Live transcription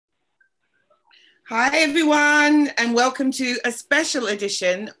Hi everyone, and welcome to a special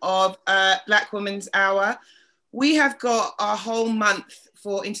edition of Black Women's Hour. We have got our whole month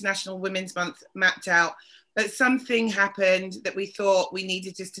for International Women's Month mapped out, but something happened that we thought we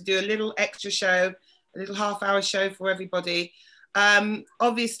needed just to do a little extra show, a little half-hour show for everybody.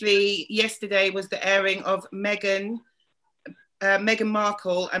 Obviously, yesterday was the airing of Meghan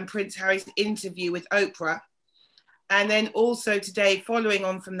Markle and Prince Harry's interview with Oprah. And then also today, following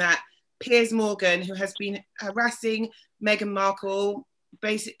on from that, Piers Mor-Gone, who has been harassing Meghan Markle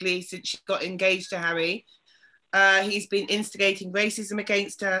basically since she got engaged to Harry. He's been instigating racism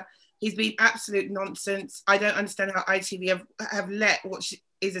against her. He's been absolute nonsense. I don't understand how ITV have let what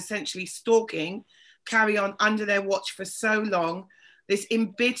is essentially stalking carry on under their watch for so long. This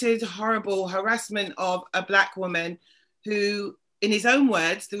embittered, horrible harassment of a Black woman who, in his own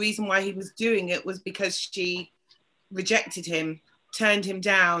words, the reason why he was doing it was because she rejected him, turned him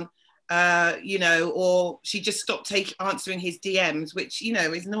down, or she just stopped answering his DMs, which,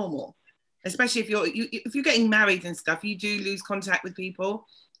 is normal. Especially if you're getting married and stuff, you do lose contact with people.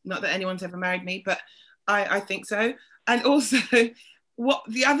 Not that anyone's ever married me, but I think so. And also, what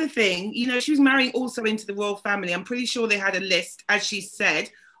the other thing, she was marrying also into the royal family. I'm pretty sure they had a list, as she said,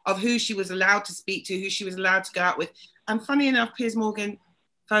 of who she was allowed to speak to, who she was allowed to go out with. And funny enough, Piers Mor-Gone,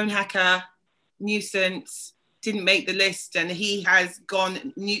 phone hacker, nuisance, didn't make the list, and he has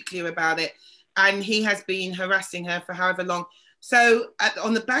gone nuclear about it, and he has been harassing her for however long. So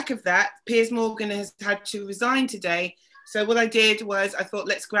on the back of that, Piers Mor-Gone has had to resign today. So what I did was I thought,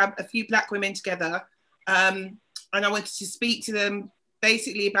 let's grab a few Black women together, and I wanted to speak to them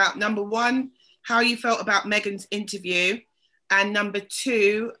basically about, number one, how you felt about Meghan's interview, and number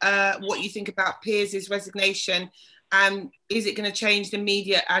two, what you think about Piers' resignation, and is it going to change the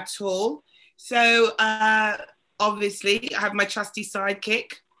media at all? So obviously, I have my trusty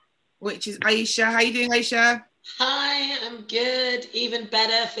sidekick, which is Aisha. How you doing, Aisha? Hi, I'm good. Even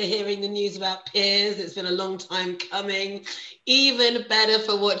better for hearing the news about Piers. It's been a long time coming. Even better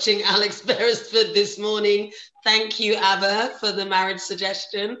for watching Alex Beresford this morning. Thank you, Ava, for the marriage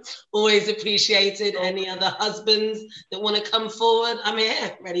suggestion. Always appreciated. Any other husbands that want to come forward, I'm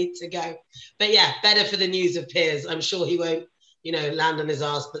here, ready to go. But yeah, better for the news of Piers. I'm sure he won't, land on his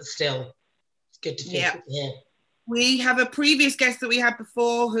ass, but still. Good to feel here. We have a previous guest that we had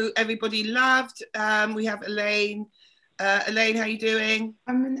before who everybody loved. We have Elaine. Elaine, how are you doing?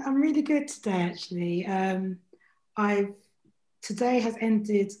 I'm really good today, actually. Today has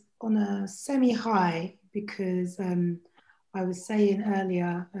ended on a semi-high because I was saying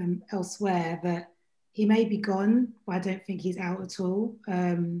earlier elsewhere that he may be gone, but I don't think he's out at all.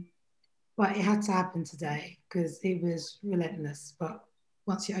 But it had to happen today because it was relentless. But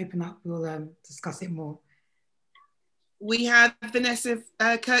once you open up, we'll discuss it more. We have Vanessa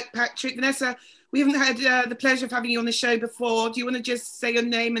Kirkpatrick. Vanessa, we haven't had the pleasure of having you on the show before. Do you want to just say your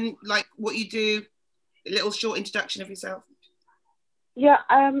name and what you do? A little short introduction of yourself. Yeah,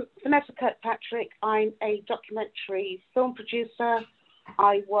 Vanessa Kirkpatrick. I'm a documentary film producer.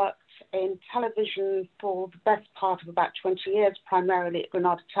 I worked in television for the best part of about 20 years, primarily at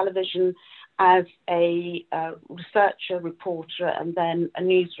Granada Television as a researcher, reporter, and then a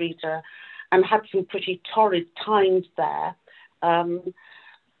newsreader, and had some pretty torrid times there on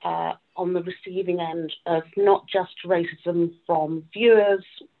the receiving end of not just racism from viewers,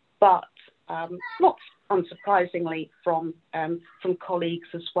 but not unsurprisingly from colleagues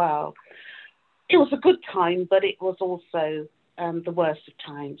as well. It was a good time, but it was also the worst of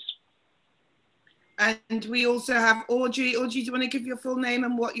times. And we also have Audrey. Audrey, do you want to give your full name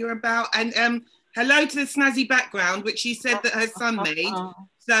and what you're about? And hello to the snazzy background, which she said that her son made.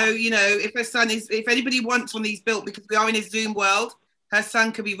 So, if anybody wants one of these built, because we are in a Zoom world, her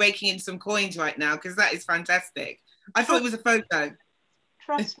son could be raking in some coins right now, because that is fantastic. I thought it was a photo.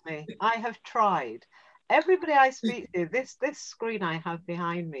 Trust me, I have tried. Everybody I speak to, this screen I have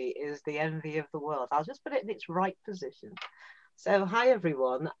behind me is the envy of the world. I'll just put it in its right position. So, hi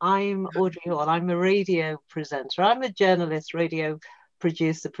everyone, I'm Audrey Hall. I'm a radio presenter. I'm a journalist, radio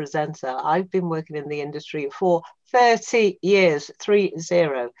producer, presenter. I've been working in the industry for 30 years, 30.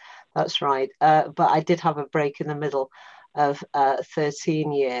 That's right. But I did have a break in the middle of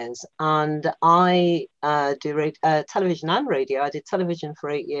 13 years. And I do television and radio. I did television for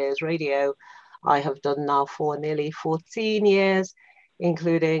 8 years. Radio I have done now for nearly 14 years,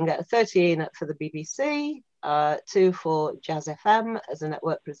 including 13 for the BBC, 2 for Jazz FM as a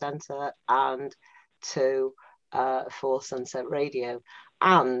network presenter, and 2 for Sunset Radio.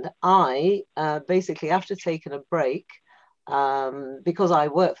 And I basically, after taking a break, because I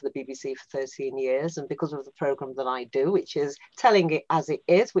work for the BBC for 13 years and because of the programme that I do, which is telling it as it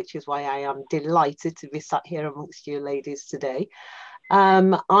is, which is why I am delighted to be sat here amongst you ladies today.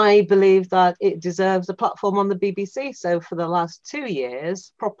 I believe that it deserves a platform on the BBC. So for the last 2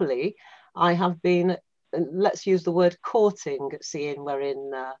 years, properly, I have been, let's use the word courting, seeing we're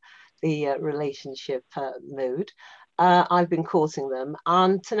in the relationship mood. I've been courting them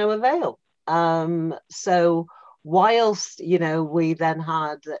and to no avail. So whilst, you know, we then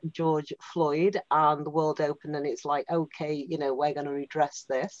had George Floyd and the world opened and it's like, okay, you know, we're going to redress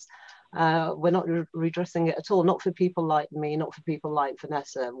this. We're not redressing it at all, not for people like me, not for people like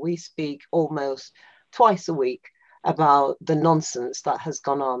Vanessa. We speak almost twice a week about the nonsense that has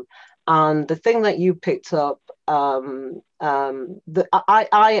gone on. And the thing that you picked up, I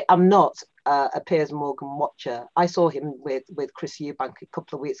am not a Piers Mor-Gone watcher. I saw him with Chris Eubank a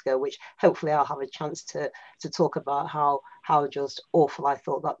couple of weeks ago, which hopefully I'll have a chance to talk about how just awful I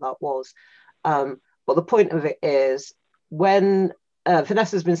thought that was. But the point of it is, when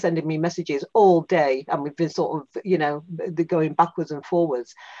Vanessa's been sending me messages all day and we've been sort of, you know, going backwards and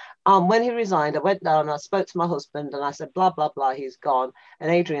forwards. When he resigned, I went down and I spoke to my husband and I said, blah, blah, blah, he's gone. And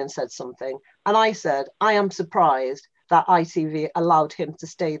Adrian said something. And I said, I am surprised that ITV allowed him to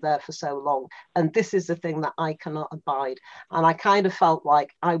stay there for so long. And this is the thing that I cannot abide. And I kind of felt like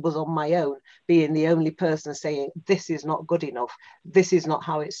I was on my own, being the only person saying, this is not good enough. This is not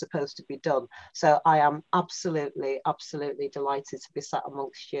how it's supposed to be done. So I am absolutely, absolutely delighted to be sat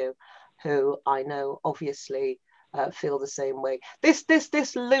amongst you, who I know obviously feel the same way. This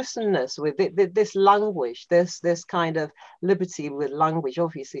looseness with it, this language, this kind of liberty with language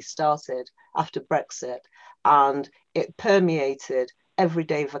obviously started after Brexit, and it permeated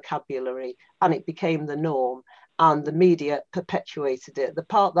everyday vocabulary and it became the norm, and the media perpetuated it. The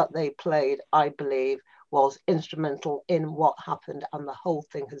part that they played, I believe, was instrumental in what happened, and the whole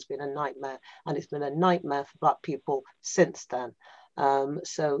thing has been a nightmare, and it's been a nightmare for Black people since then.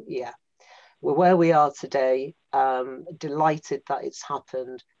 So yeah, we're where we are today. Delighted that it's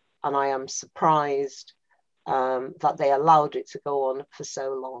happened, and I am surprised that they allowed it to go on for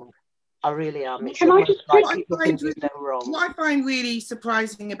so long. I really am. It's almost like people think there's no wrong. What I find really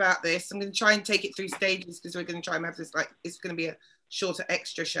surprising about this, I'm going to try and take it through stages because we're going to try and have this, like, it's going to be a shorter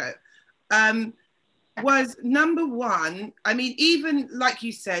extra show. Was number one, I mean, even like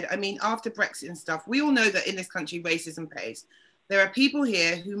you said, I mean, after Brexit and stuff, we all know that in this country, racism pays. There are people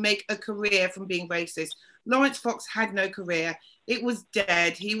here who make a career from being racist. Lawrence Fox had no career. It was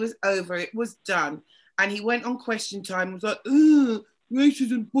dead. He was over. It was done. And he went on Question Time and was like, ooh,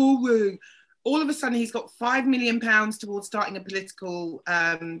 racism, boring. All of a sudden, he's got £5 million towards starting a political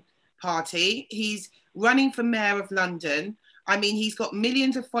party. He's running for mayor of London. I mean, he's got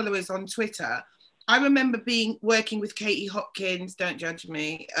millions of followers on Twitter. I remember working with Katie Hopkins, don't judge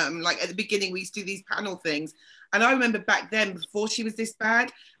me. Like at the beginning, we used to do these panel things. And I remember back then, before she was this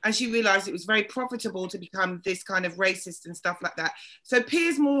bad, and she realized it was very profitable to become this kind of racist and stuff like that. So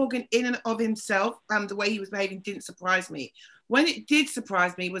Piers Morgan, in and of himself, the way he was behaving didn't surprise me. When it did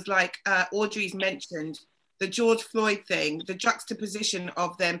surprise me was like Audrey's mentioned, the George Floyd thing, the juxtaposition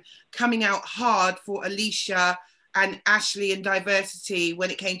of them coming out hard for Alicia and Ashley and diversity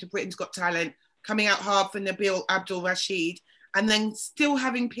when it came to Britain's Got Talent, coming out hard for Nabil Abdul Rashid, and then still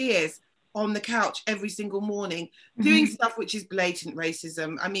having Piers on the couch every single morning, doing stuff which is blatant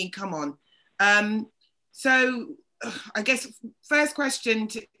racism. I mean, come on. So I guess first question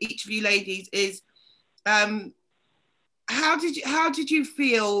to each of you ladies is, how did you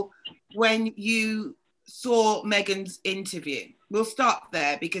feel when you saw Meghan's interview? We'll start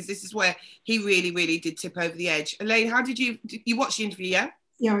there because this is where he really, really did tip over the edge. Elaine, how did you watch the interview, yeah?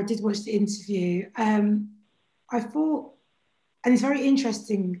 Yeah, I did watch the interview. I thought, and it's very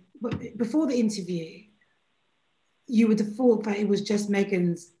interesting, but before the interview, you would have thought that it was just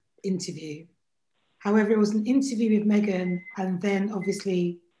Meghan's interview. However, it was an interview with Meghan and then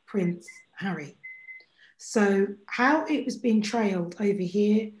obviously Prince Harry. So how it was being trailed over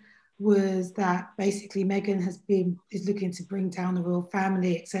here was that basically Meghan is looking to bring down the royal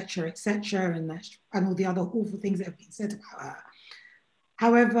family, etc., and all the other awful things that have been said about her.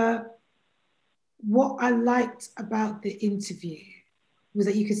 However, what I liked about the interview was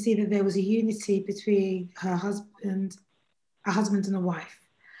that you could see that there was a unity between a husband and a wife.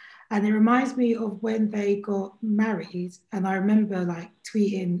 And it reminds me of when they got married, and I remember like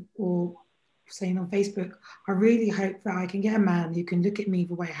tweeting or saying on Facebook, I really hope that I can get a man who can look at me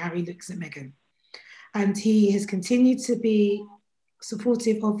the way Harry looks at Meghan. And he has continued to be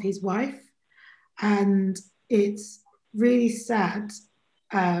supportive of his wife. And it's really sad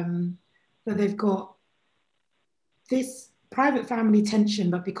that they've got this private family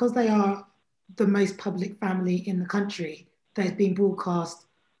tension, but because they are the most public family in the country that is being broadcast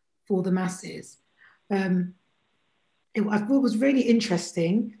for the masses. I thought it was really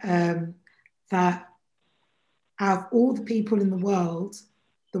interesting that out of all the people in the world,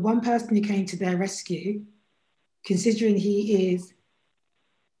 the one person who came to their rescue, considering he is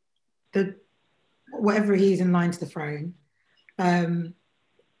whatever he is in line to the throne, the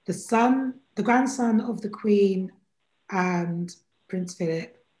grandson of the Queen and Prince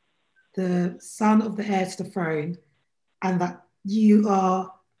Philip, the son of the heir to the throne, and that you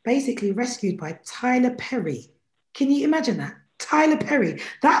are basically rescued by Tyler Perry. Can you imagine that? Tyler Perry.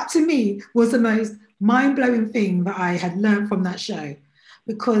 That to me was the most mind-blowing thing that I had learned from that show,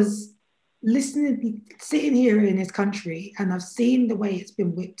 because sitting here in this country, and I've seen the way it's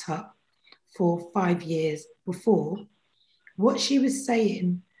been whipped up for 5 years before, what she was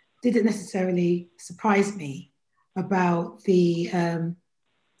saying didn't necessarily surprise me about the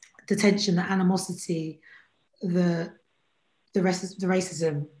tension, the animosity, the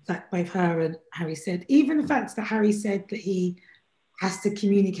racism that both her and Harry said. Even the fact that Harry said that he has to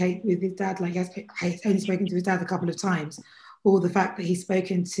communicate with his dad, like he's only spoken to his dad a couple of times, or the fact that he's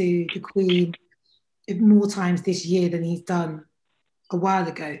spoken to the Queen more times this year than he's done a while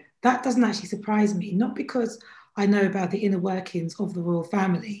ago. That doesn't actually surprise me, not because I know about the inner workings of the royal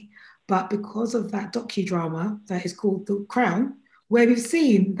family, but because of that docudrama that is called The Crown, where we've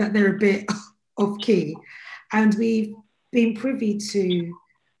seen that they're a bit off key, and we've been privy to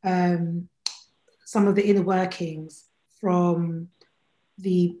some of the inner workings from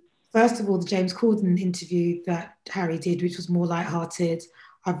first of all, the James Corden interview that Harry did, which was more lighthearted.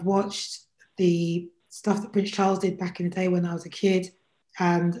 I've watched the stuff that Prince Charles did back in the day when I was a kid,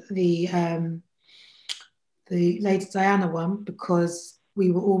 and the Lady Diana one, because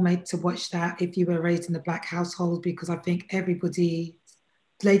we were all made to watch that if you were raised in a black household, because I think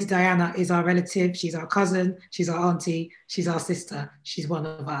Lady Diana is our relative, she's our cousin, she's our auntie, she's our sister, she's one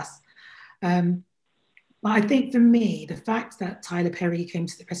of us. But I think for me, the fact that Tyler Perry came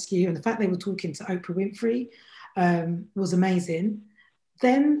to the rescue and the fact they were talking to Oprah Winfrey was amazing.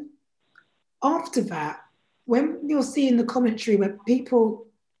 Then after that, when you're seeing the commentary where people,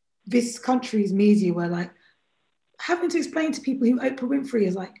 this country's media were like having to explain to people who Oprah Winfrey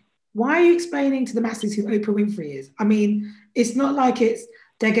is, like, why are you explaining to the masses who Oprah Winfrey is? I mean, it's not like it's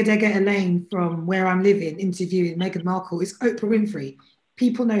Dega Elaine from Where I'm Living interviewing Meghan Markle. It's Oprah Winfrey.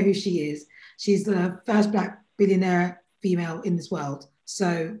 People know who she is. She's the first black billionaire female in this world.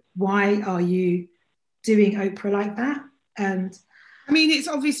 So why are you doing Oprah like that? And I mean, it's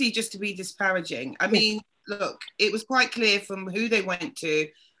obviously just to be disparaging. I mean, look, it was quite clear from who they went to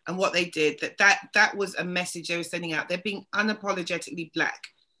and what they did that was a message they were sending out. They're being unapologetically black.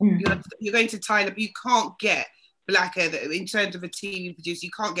 You're going to Tyler, but you can't get blacker in terms of a TV producer.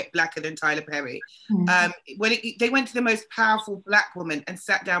 You can't get blacker than Tyler Perry. When they went to the most powerful black woman and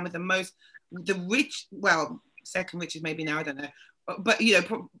sat down with the rich, well, second richest maybe now, I don't know, but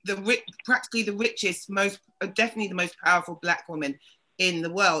practically the richest, definitely the most powerful black woman in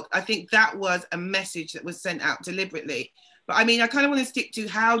the world. I think that was a message that was sent out deliberately. But I mean, I kind of want to stick to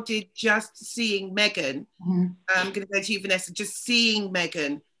how did just seeing Meghan, I'm going to go to you, Vanessa, just seeing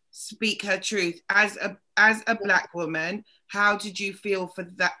Meghan speak her truth as a black woman, how did you feel for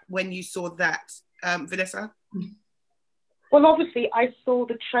that when you saw that, Vanessa? Well, obviously, I saw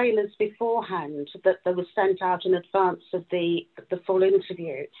the trailers beforehand that they were sent out in advance of the full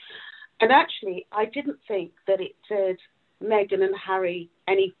interview. And actually, I didn't think that it did Meghan and Harry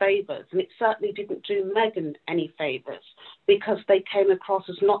any favours. And it certainly didn't do Meghan any favours, because they came across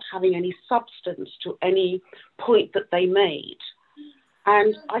as not having any substance to any point that they made.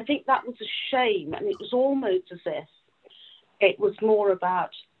 And I think that was a shame. And it was almost as if it was more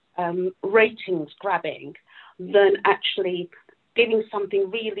about ratings grabbing than actually giving something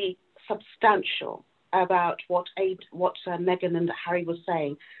really substantial about what Meghan and Harry were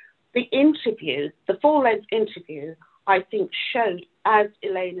saying. The interview, the full-length interview, I think showed, as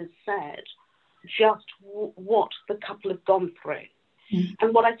Elaine has said, just what the couple have gone through.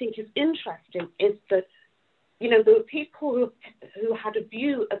 And what I think is interesting is that, you know, there were people who had a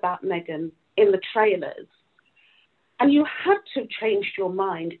view about Meghan in the trailers, and you had to change your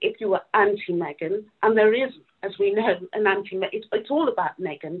mind if you were anti-Meghan, and there is, as we know, an anti-Meghan. It's all about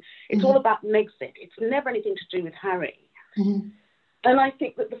Meghan. It's all about Megxit. It's never anything to do with Harry. And I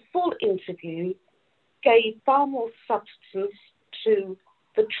think that the full interview gave far more substance to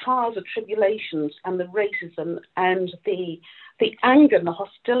the trials and tribulations and the racism and the anger and the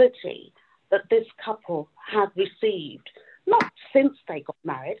hostility that this couple had received, not since they got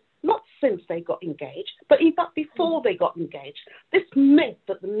married, not since they got engaged, but even before they got engaged. This myth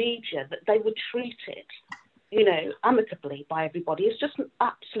that the media, that they were treated, you know, amicably by everybody is just an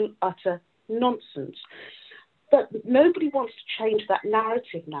absolute, utter nonsense. But nobody wants to change that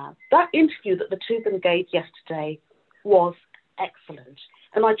narrative now. That interview that the two of them gave yesterday was excellent.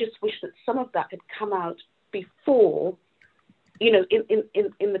 And I just wish that some of that had come out before, you know,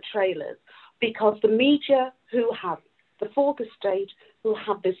 in the trailers, because the media, who have the fourth estate, who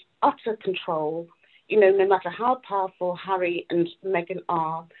have this utter control, you know, no matter how powerful Harry and Meghan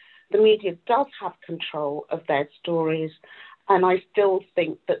are, the media does have control of their stories. And I still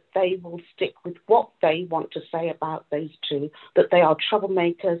think that they will stick with what they want to say about those two, that they are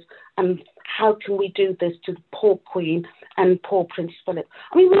troublemakers, and how can we do this to the poor Queen and poor Prince Philip?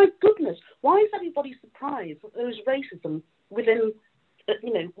 I mean, my goodness, why is everybody surprised that there is racism within,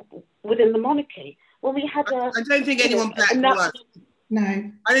 you know, within the monarchy? Well, we had a... I don't think anyone black was. No.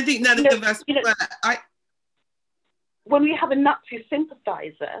 I don't think none of us were. When we have a Nazi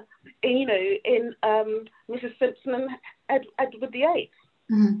sympathiser, you know, in Mrs. Simpson and Edward VIII.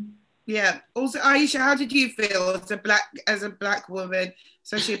 Mm-hmm. Yeah. Also, Aisha, how did you feel as a black woman,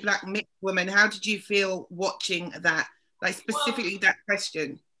 especially a black mixed woman? How did you feel watching that? Like specifically that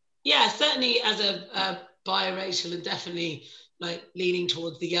question. Yeah, certainly as a biracial and definitely like leaning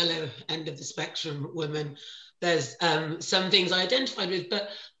towards the yellow end of the spectrum woman, there's some things I identified with, but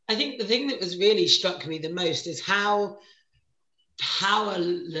I think the thing that was really struck me the most is how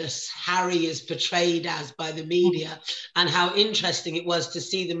powerless Harry is portrayed as by the media, and how interesting it was to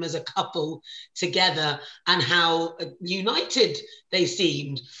see them as a couple together, and how united they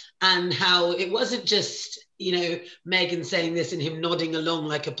seemed, and how it wasn't just, you know, Meghan saying this and him nodding along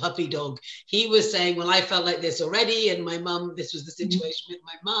like a puppy dog. He was saying, well, I felt like this already, and my mum, this was the situation with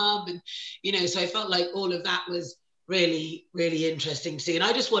my mum, and, you know, so I felt like all of that was really, really interesting to see. And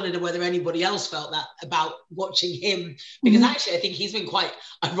I just wanted to know whether anybody else felt that about watching him, because actually I think he's been quite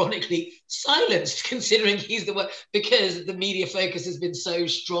ironically silenced, considering he's the one, because the media focus has been so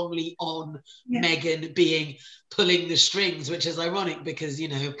strongly on Meghan pulling the strings, which is ironic because, you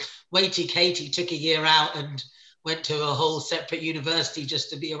know, Waity Katie took a year out and went to a whole separate university just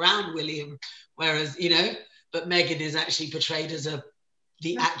to be around William, whereas, you know, but Meghan is actually portrayed as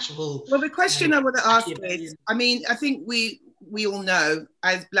the actual... Well, the question I want to ask is, I mean, I think we all know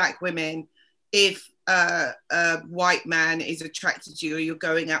as black women, if a white man is attracted to you, or you're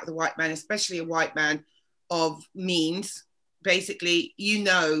going out with a white man, especially a white man of means, basically, you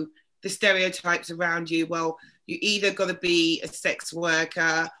know, the stereotypes around you. Well, you either got to be a sex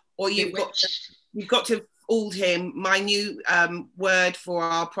worker, or you've got to fool him. My new word for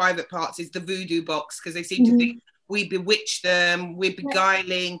our private parts is the voodoo box, because they seem to think we bewitch them, we're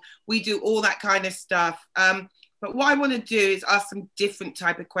beguiling, we do all that kind of stuff. But what I want to do is ask some different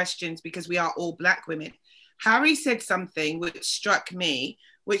type of questions, because we are all black women. Harry said something which struck me,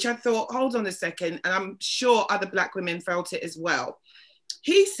 which I thought, hold on a second, and I'm sure other black women felt it as well.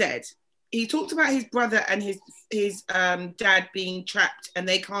 He said, he talked about his brother and his dad being trapped and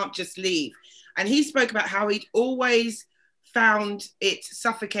they can't just leave. And he spoke about how he'd always found it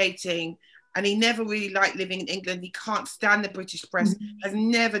suffocating, and he never really liked living in England. He can't stand the British press, has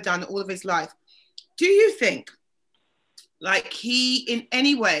never done all of his life. Do you think, like, he in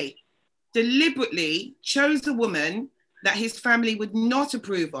any way deliberately chose a woman that his family would not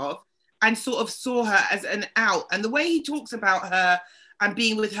approve of and sort of saw her as an out? And the way he talks about her and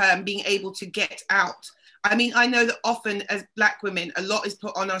being with her and being able to get out. I mean, I know that often as black women, a lot is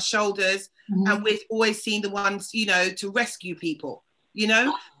put on our shoulders, and we're always seen the ones, you know, to rescue people. You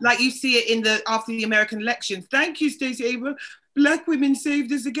know, like you see it after the American elections. Thank you, Stacey Abrams. Black women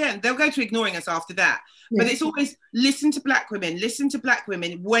saved us again. They'll go to ignoring us after that. But it's always listen to black women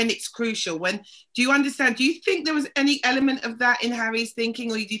when it's crucial. Do you understand? Do you think there was any element of that in Harry's thinking,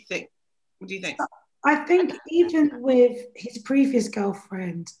 or what do you think? I think even with his previous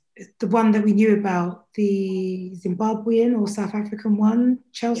girlfriend, the one that we knew about, the Zimbabwean or South African one,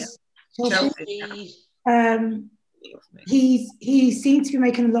 Chelsea. He seemed to be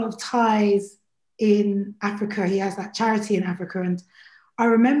making a lot of ties in Africa. He has that charity in Africa. And I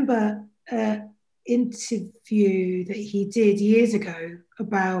remember an interview that he did years ago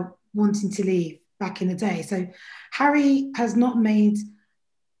about wanting to leave back in the day. So Harry has not made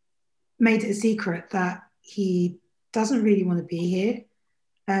it a secret that he doesn't really want to be here.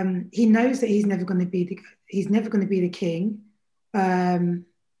 He knows that he's never going to be the king.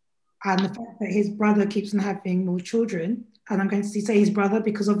 And the fact that his brother keeps on having more children, and I'm going to say his brother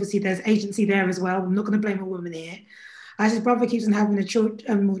because obviously there's agency there as well. I'm not going to blame a woman here. As his brother keeps on having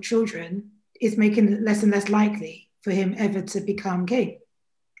more children, it's making it less and less likely for him ever to become king.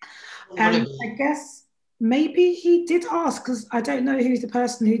 And I guess maybe he did ask, because I don't know who's the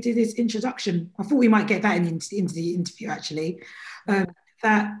person who did his introduction. I thought we might get that into the interview, actually.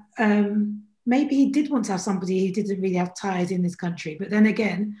 That maybe he did want to have somebody who didn't really have ties in this country. But then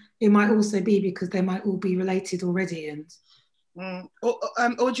again, it might also be because they might all be related already. And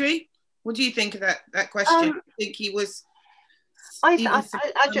Audrey, what do you think of that question? Do you think he was? I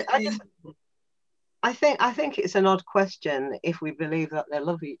think it's an odd question if we believe that they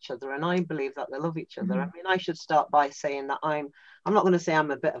love each other, and I believe that they love each other. I mean, I should start by saying that I'm not going to say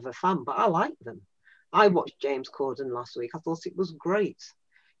I'm a bit of a fan, but I like them. I watched James Corden last week. I thought it was great.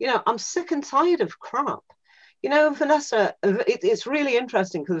 You know, I'm sick and tired of crap. You know, Vanessa, it's really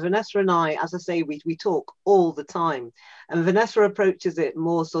interesting because Vanessa and I, as I say, we talk all the time, and Vanessa approaches it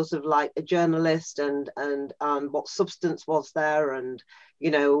more sort of like a journalist and what substance was there, and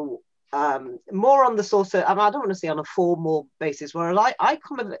you know, more on the sort of, I don't want to say on a formal basis, where I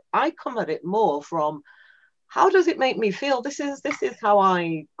come at it more from how does it make me feel. This is how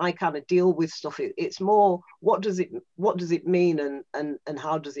I kind of deal with stuff. It's more what does it mean and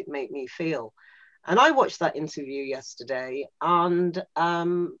how does it make me feel. And I watched that interview yesterday, and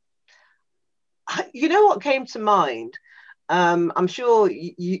you know what came to mind? I'm sure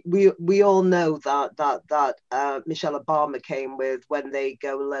we all know that Michelle Obama came with "When they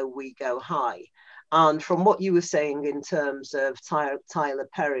go low, we go high," and from what you were saying in terms of Tyler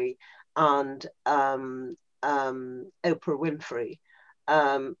Perry and Oprah Winfrey,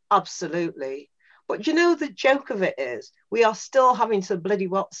 absolutely. But you know, the joke of it is we are still having to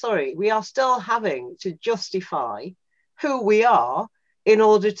justify who we are in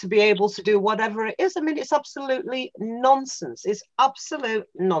order to be able to do whatever it is. I mean, it's absolutely nonsense. It's absolute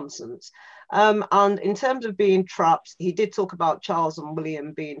nonsense. And in terms of being trapped, he did talk about Charles and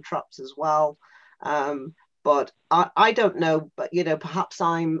William being trapped as well. But I don't know, but, you know, perhaps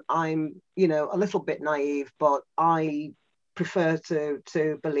I'm, you know, a little bit naive, but I prefer to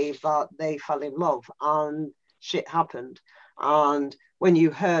believe that they fell in love and shit happened. And when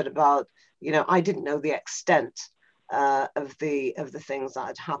you heard about, you know, I didn't know the extent of the things that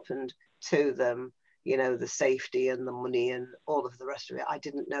had happened to them, you know, the safety and the money and all of the rest of it. I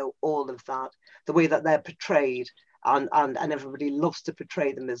didn't know all of that, the way that they're portrayed, and everybody loves to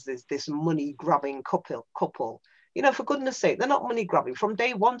portray them as this money grabbing couple. You know, for goodness sake, they're not money grabbing. From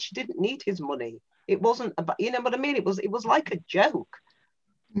day one, she didn't need his money. It wasn't about, you know what I mean? It was like a joke.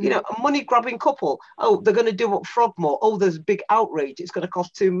 You know, a money grabbing couple. Oh, they're going to do up Frogmore. Oh, there's a big outrage. It's going to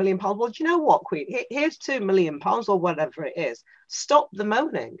cost £2 million. Well, do you know what, Queen? Here's £2 million or whatever it is. Stop the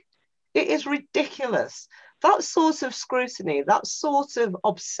moaning. It is ridiculous. That sort of scrutiny, that sort of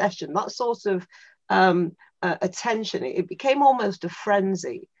obsession, that sort of attention, it became almost a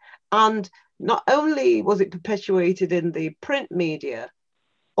frenzy. And not only was it perpetuated in the print media,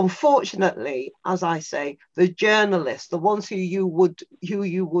 unfortunately, as I say, the journalists, the ones who you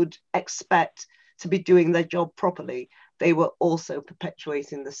would expect to be doing their job properly, they were also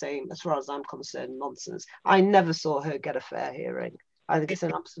perpetuating the same, as far as I'm concerned, nonsense. I never saw her get a fair hearing. I think it's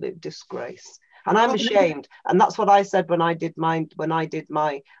an absolute disgrace. And I'm ashamed. And that's what I said when I did my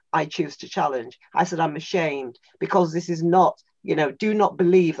I Choose to Challenge. I said, I'm ashamed because this is not, you know, do not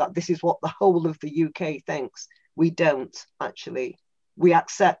believe that this is what the whole of the UK thinks. We don't, actually. We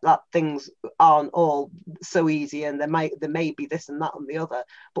accept that things aren't all so easy and there may be this and that and the other.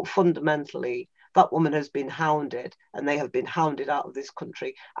 But fundamentally, that woman has been hounded, and they have been hounded out of this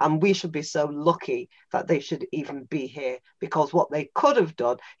country. And we should be so lucky that they should even be here, because what they could have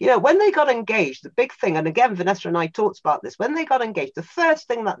done, you know, when they got engaged, the big thing, and again, Vanessa and I talked about this, when they got engaged, the first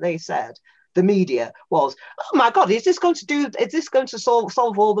thing that they said, the media, was, oh my God, is this going to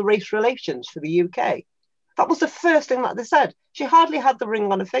solve all the race relations for the UK? That was the first thing that they said. She hardly had the ring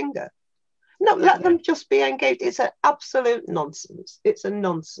on her finger. No, let them just be engaged. It's an absolute nonsense. It's a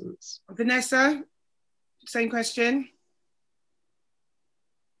nonsense. Vanessa, same question.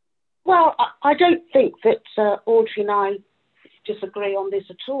 Well, I don't think that Audrey and I disagree on this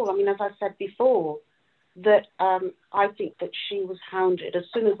at all. I mean, as I said before, that I think that she was hounded as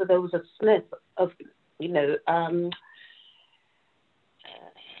soon as there was a sniff of, you know,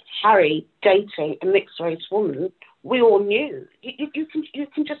 Harry dating a mixed race woman. We all knew. You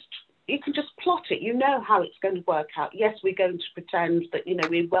can just plot it. You know how it's going to work out. Yes, we're going to pretend that, you know,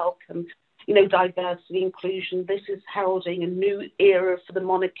 we welcome, you know, diversity, inclusion. This is heralding a new era for the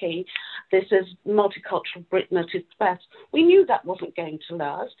monarchy. This is multicultural Britain at its best. We knew that wasn't going to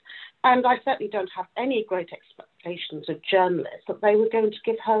last. And I certainly don't have any great expectations of journalists that they were going to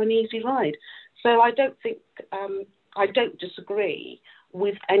give her an easy ride. So I don't think, I don't disagree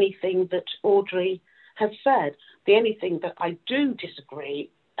with anything that Audrey has said. The only thing that I do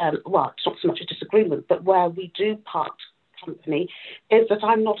disagree well, it's not so much a disagreement, but where we do part company, is that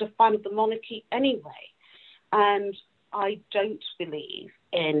I'm not a fan of the monarchy anyway. And I don't believe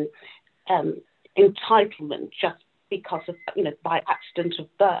in entitlement just because of, by accident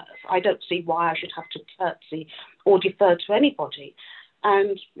of birth. I don't see why I should have to curtsy or defer to anybody.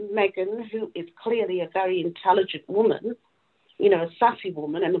 And Meghan, who is clearly a very intelligent woman, a sassy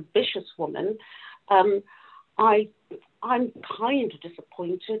woman, an ambitious woman, I'm kind of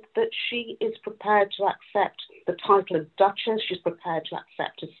disappointed that she is prepared to accept the title of Duchess. She's prepared to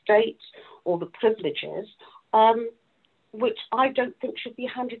accept estates or the privileges, which I don't think should be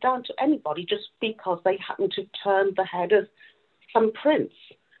handed down to anybody just because they happen to turn the head of some prince.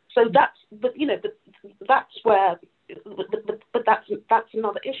 So that's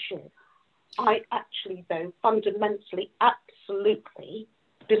another issue. I actually, though, fundamentally, absolutely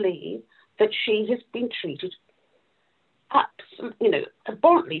believe that she has been treated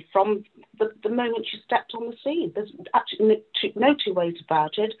abhorrently from the moment she stepped on the scene. There's actually no two ways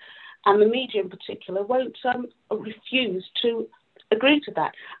about it, and the media in particular won't refuse to agree to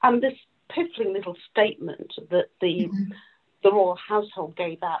that. And this piffling little statement that the royal household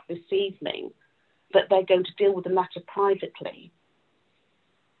gave out this evening, that they're going to deal with the matter privately.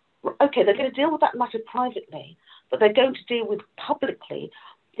 Okay, they're going to deal with that matter privately, but they're going to deal with publicly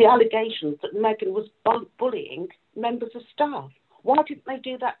the allegations that Meghan was bullying members of staff. Why didn't they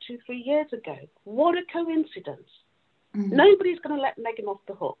do that 2-3 years ago? What a coincidence. Nobody's going to let Meghan off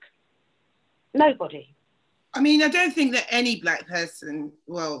the hook. Nobody. I mean, I don't think that any black person,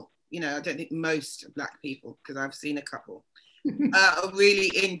 well, I don't think most black people, because I've seen a couple, are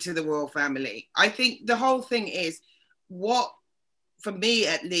really into the royal family. I think the whole thing is what, for me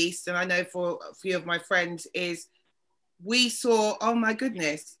at least, and I know for a few of my friends, is we saw, oh my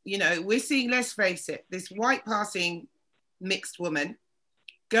goodness, we're seeing, let's face it, this white passing mixed woman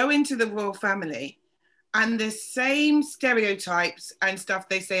go into the royal family, and the same stereotypes and stuff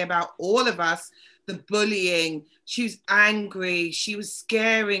they say about all of us, the bullying, she was angry, she was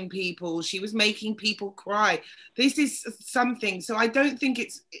scaring people, she was making people cry. This is something, so I don't think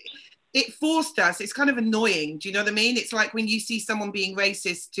it forced us. It's kind of annoying, do you know what I mean? It's like when you see someone being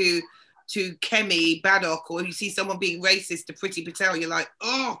racist to Kemi Baddock, or you see someone being racist to Priti Patel, you're like,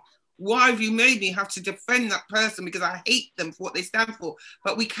 oh, why have you made me have to defend that person because I hate them for what they stand for?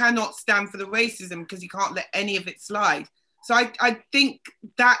 But we cannot stand for the racism because you can't let any of it slide. So I think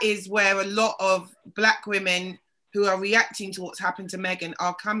that is where a lot of black women who are reacting to what's happened to Meghan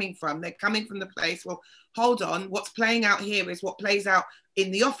are coming from. They're coming from the place, well, hold on, what's playing out here is what plays out in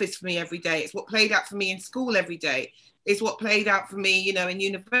the office for me every day. It's what played out for me in school every day. It's what played out for me, in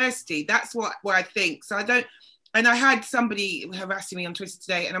university. That's what I think. So I had somebody harassing me on Twitter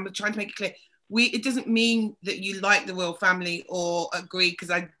today, and I'm trying to make it clear. It doesn't mean that you like the royal family or agree,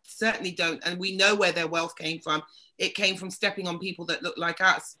 because I certainly don't. And we know where their wealth came from. It came from stepping on people that look like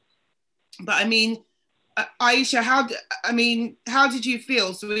us. But I mean, Aisha, how did you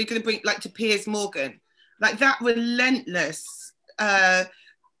feel? So we're going to bring to Piers Morgan, that relentless,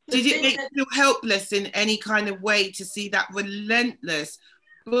 did it make you feel helpless in any kind of way to see that relentless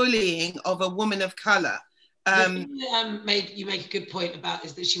bullying of a woman of colour? You make a good point about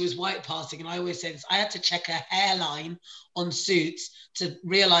is that she was white passing, and I always say this. I had to check her hairline on Suits to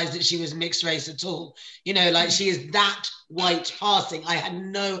realise that she was mixed race at all. She is that white passing. I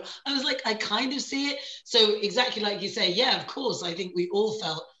was like, I kind of see it. So exactly like you say, yeah, of course, I think we all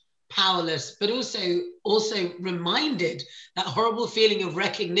felt powerless, but also reminded that horrible feeling of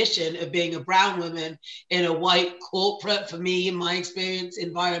recognition of being a brown woman in a white corporate, for me, in my experience,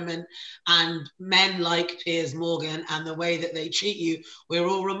 environment, and men like Piers Morgan and the way that they treat you. We're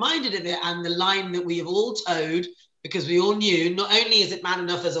all reminded of it, and the line that we have all towed, because we all knew, not only is it bad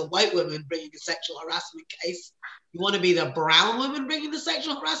enough as a white woman bringing a sexual harassment case, you want to be the brown woman bringing the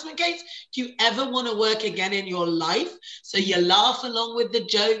sexual harassment case? Do you ever want to work again in your life? So you laugh along with the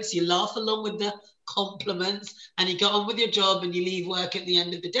jokes, you laugh along with the compliments, and you go on with your job and you leave work at the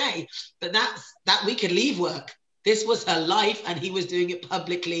end of the day. But that we could leave work. This was her life, and he was doing it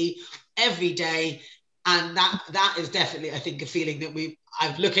publicly every day. And that is definitely, I think, a feeling that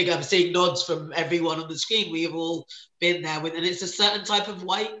I'm seeing nods from everyone on the screen. We have all been there with, and it's a certain type of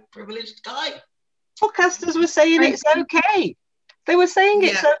white privileged guy. Podcasters were saying it's okay. They were saying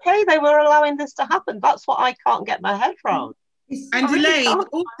it's okay. They were allowing this to happen. That's what I can't get my head around. And Elaine,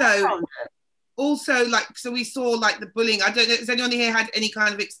 also, so we saw the bullying. I don't know, has anyone here had any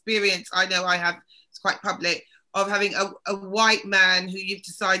kind of experience? I know I have, it's quite public, of having a white man who you've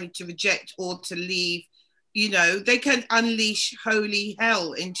decided to reject or to leave. They can unleash holy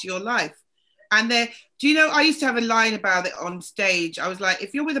hell into your life. And do you know, I used to have a line about it on stage. I was like,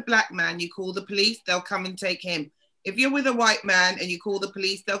 if you're with a black man, you call the police, they'll come and take him. If you're with a white man and you call the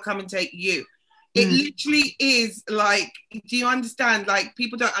police, they'll come and take you. It literally is like, do you understand? Like,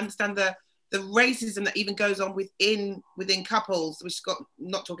 people don't understand the racism that even goes on within couples, which got,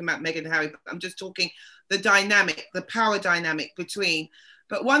 not talking about Meghan and Harry, but I'm just talking the dynamic, the power dynamic between.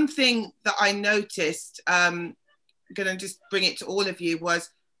 But one thing that I noticed, I'm gonna just bring it to all of you, was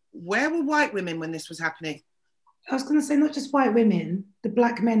where were white women when this was happening? I was gonna say not just white women, the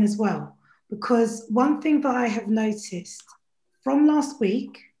black men as well. Because one thing that I have noticed from last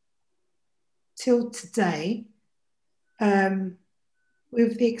week till today,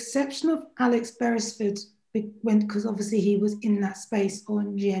 with the exception of Alex Beresford, because obviously he was in that space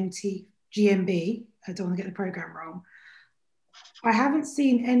on GMB, I don't want to get the program wrong, I haven't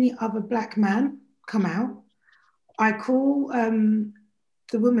seen any other black man come out. I call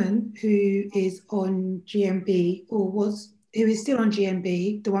the woman who is on GMB, who is still on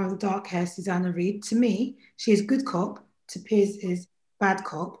GMB, the one with the dark hair, Susanna Reid. To me, she is good cop. To Piers is bad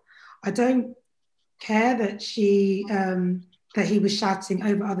cop. I don't care that that he was shouting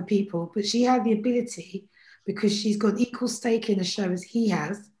over other people, but she had the ability, because she's got an equal stake in the show as he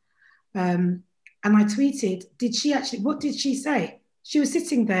has. And I tweeted, what did she say? She was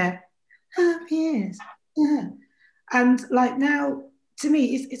sitting there, Piers. And like now, to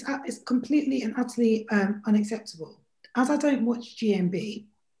me, it's completely and utterly unacceptable. As I don't watch GMB,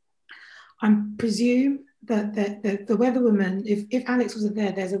 I presume that the weather woman, if Alex wasn't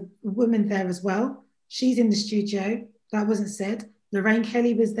there, there's a woman there as well. She's in the studio. That wasn't said. Lorraine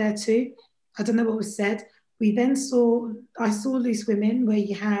Kelly was there too. I don't know what was said. I saw Loose Women, where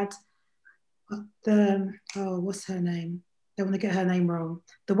you had what's her name? Don't want to get her name wrong.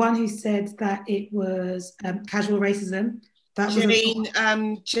 The one who said that it was casual racism. That was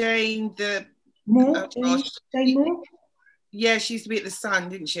Jane Moore. Jane Moore. Yeah, she used to be at the Sun,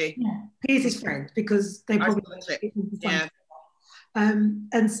 didn't she? Yeah, Piers' friend, because they probably yeah.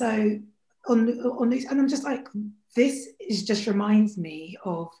 And so on these, and I'm just like, this just reminds me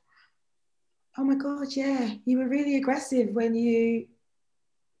of, oh my God, yeah, you were really aggressive when you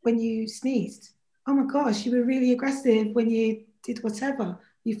sneezed. Oh my gosh, you were really aggressive when you did whatever.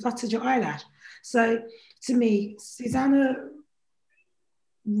 You fluttered your eyelash. So to me, Susanna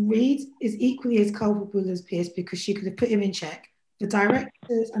Reid is equally as culpable as Piers, because she could have put him in check. The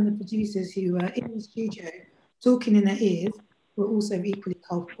directors and the producers who were in the studio talking in their ears were also equally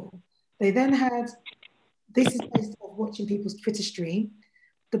culpable. They then had, this is based on watching people's Twitter stream,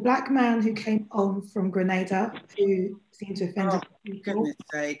 the black man who came on from Grenada, who seemed to offend people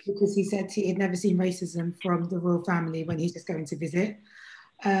because he said he had never seen racism from the royal family when he's just going to visit.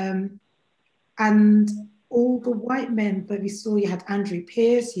 And all the white men that we saw, you had Andrew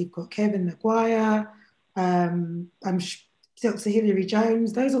Pierce, you've got Kevin Maguire, Dr. Hilary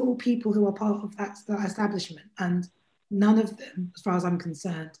Jones. Those are all people who are part of that establishment, and none of them, as far as I'm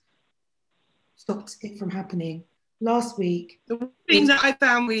concerned, stopped it from happening. Last week, the thing that I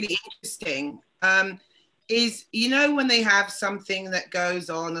found really interesting is, you know, when they have something that goes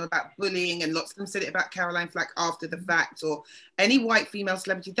on about bullying, and lots of them said it about Caroline Flack after the fact, or any white female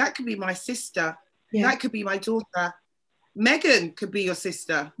celebrity, that could be my sister, that could be my daughter. Meghan could be your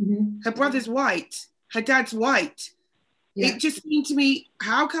sister. Her brother's white, her dad's white. It just seemed to me,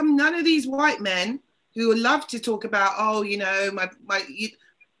 how come none of these white men who love to talk about, oh, you know,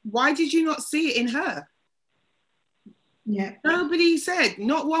 why did you not see it in her? Nobody said,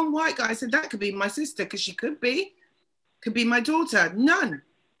 not one white guy said that could be my sister, because she could be my daughter. None.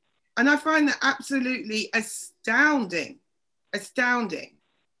 And I find that absolutely astounding.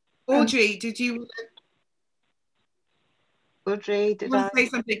 Audrey, did you want to say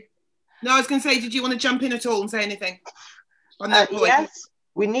something? No, I was going to say, did you want to jump in at all and say anything on that point? Yes,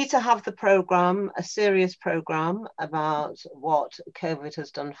 we need to have the program, a serious program about what COVID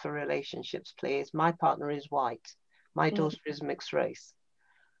has done for relationships, please. My partner is white. My daughter is mixed race.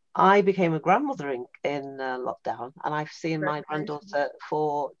 I became a grandmother in lockdown, and I've seen my granddaughter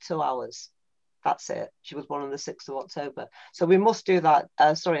for 2 hours. That's it. She was born on the 6th of October. So we must do that.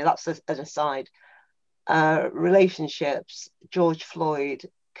 Sorry, that's an aside. Relationships, George Floyd,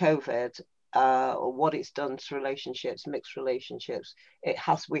 COVID, what it's done to relationships, mixed relationships.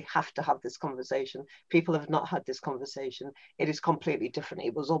 We have to have this conversation. People have not had this conversation. It is completely different.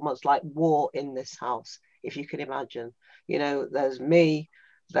 It was almost like war in this house, if you can imagine. You know, there's me,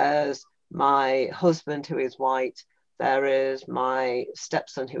 there's my husband who is white, there is my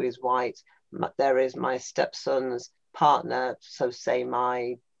stepson who is white, there is my stepson's partner, so say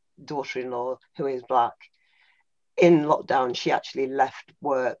my daughter-in-law, who is black. in lockdown, she actually left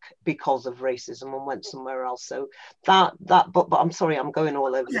work because of racism and went somewhere else. So but I'm sorry, I'm going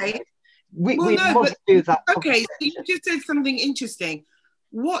all over the place. We must do that. Okay, so you just said something interesting.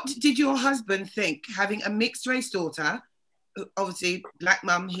 What did your husband think, having a mixed race daughter, obviously black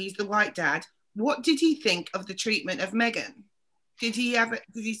mum, he's the white dad? What did he think of the treatment of Meghan? Did he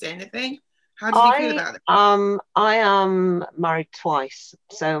say anything? How did he feel about it? I am married twice.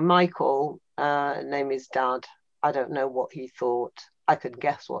 So Michael, name is Dad. I don't know what he thought. I could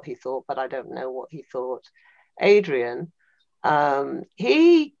guess what he thought, but I don't know what he thought. Adrian,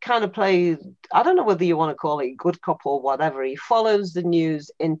 he kind of played, I don't know whether you want to call it good cop or whatever. He follows the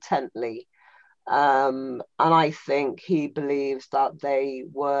news intently. And I think he believes that they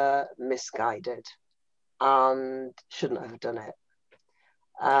were misguided and shouldn't have done it.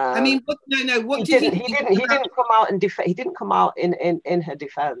 I mean, what he didn't come out and he didn't come out in her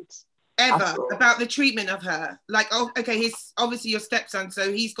defense ever about the treatment of her. Like, oh, okay, he's obviously your stepson, so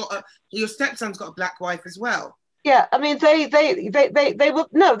your stepson's got a black wife as well. Yeah, I mean, they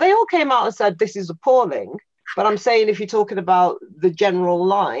all came out and said this is appalling. But I'm saying, if you're talking about the general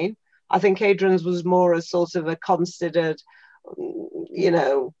line, I think Adrian's was more a sort of a considered,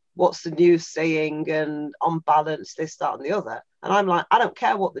 what's the news saying, and on balance, this, that, and the other. And I'm like, I don't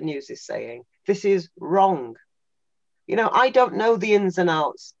care what the news is saying. This is wrong. I don't know the ins and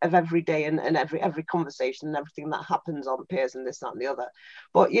outs of every day and every conversation and everything that happens on Piers and this, that, and the other.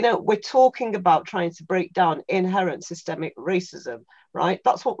 But, we're talking about trying to break down inherent systemic racism, right?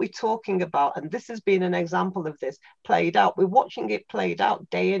 That's what we're talking about. And this has been an example of this played out. We're watching it played out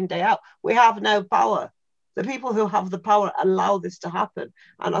day in, day out. We have no power. The people who have the power allow this to happen.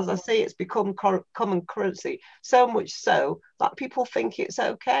 And as I say, it's become common currency, so much so that people think it's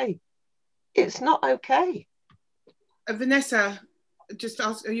okay. It's not okay. Vanessa, just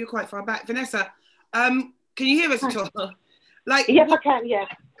ask, are you quite far back? Vanessa, can you hear us at all? Like, yes, I can, yeah.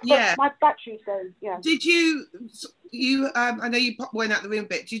 Yeah. But my battery's going, yeah. Did you I know you went out the room a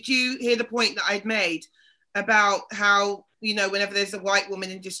bit, did you hear the point that I'd made about how, whenever there's a white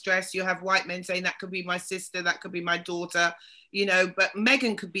woman in distress, you have white men saying that could be my sister, that could be my daughter, but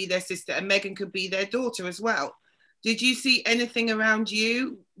Meghan could be their sister and Meghan could be their daughter as well. Did you see anything around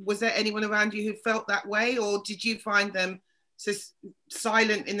you? Was there anyone around you who felt that way, or did you find them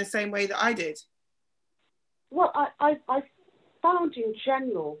silent in the same way that I did? Well, I found in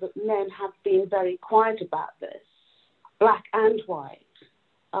general that men have been very quiet about this, black and white,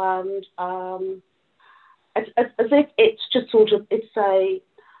 and as if it's just sort of,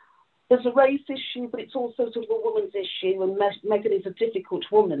 there's a race issue, but it's also sort of a woman's issue, and Meghan is a difficult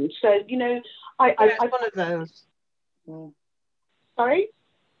woman. So, I one of those. Sorry?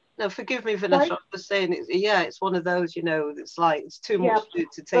 No, forgive me, Vanessa. Sorry? I was saying, it's one of those, it's like, it's too much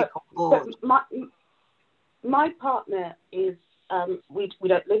to take on board. But my partner is, we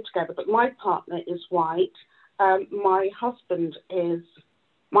don't live together, but my partner is white. My ex-husband is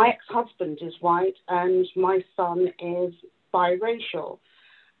white, and my son is biracial.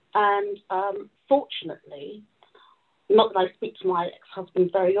 And fortunately, not that I speak to my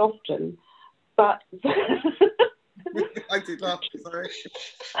ex-husband very often, but... I did laugh, sorry.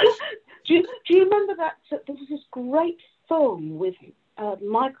 Do you remember that there was this great film with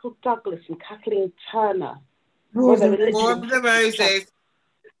Michael Douglas and Kathleen Turner? War of the Roses.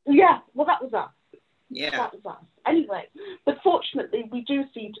 Yeah, well, that was us. Yeah. That was us. Anyway, but fortunately, we do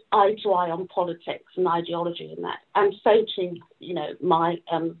see eye to eye on politics and ideology and that, and so too, my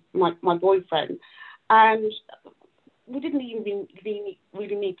boyfriend. And we didn't even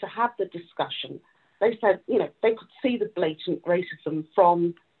really need to have the discussion. They said, they could see the blatant racism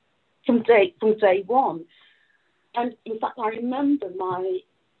from day one. And in fact, I remember my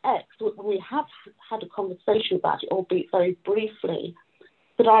ex, we have had a conversation about it, albeit very briefly,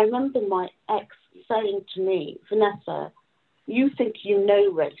 but I remember my ex saying to me, Vanessa, you think you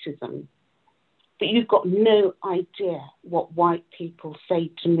know racism, but you've got no idea what white people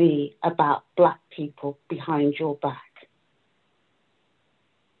say to me about black people behind your back.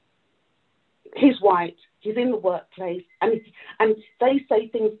 He's white, he's in the workplace, and they say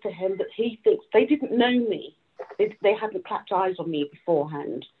things to him that he thinks, they didn't know me, they hadn't clapped eyes on me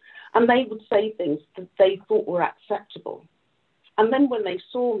beforehand, and they would say things that they thought were acceptable. And then when they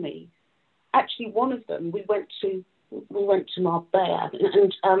saw me, actually one of them, we went to Marbella,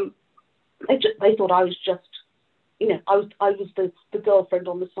 and they thought I was just, I was the girlfriend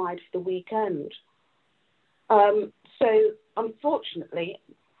on the side for the weekend. So unfortunately,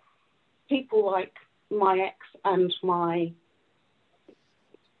 people like my ex and my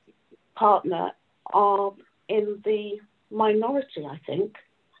partner are in the minority, I think.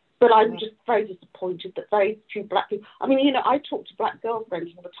 But I'm just very disappointed that very few black people. I mean, you know, I talk to black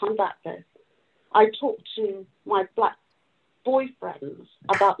girlfriends all the time about this. I talk to my black boyfriends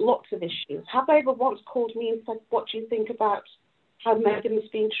about lots of issues. Have they ever once called me and said, "What do you think about how Meghan is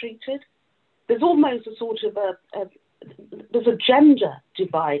being treated?" There's almost a sort of there's a gender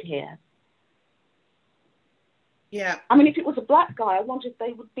divide here. Yeah. I mean, if it was a black guy, I wonder if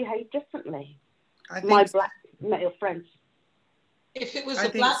they would behave differently. My black male friends. If it was a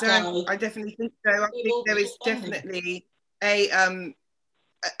black guy, I definitely think so. I think there is definitely a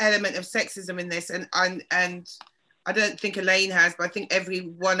element of sexism in this, and I don't think Elaine has, but I think every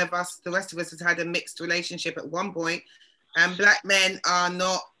one of us, the rest of us, has had a mixed relationship at one point, and black men are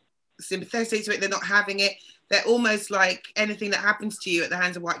not sympathetic to it. They're not having it. They're almost like anything that happens to you at the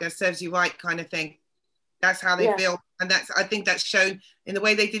hands of white guys serves you right, kind of thing. That's how they feel, and I think that's shown in the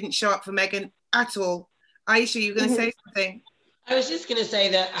way they didn't show up for Meghan at all. Aisha, you were going to say something? I was just going to say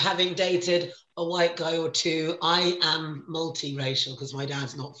that having dated a white guy or two, I am multiracial because my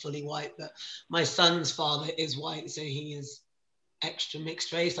dad's not fully white, but my son's father is white, so he is extra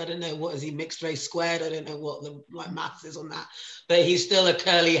mixed race. I don't know, what is he, mixed race squared? I don't know what the maths is on that, but he's still a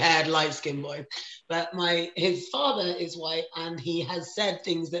curly haired light skinned boy. But his father is white, and he has said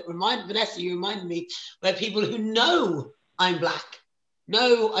things that Vanessa, you reminded me, where people who know I'm black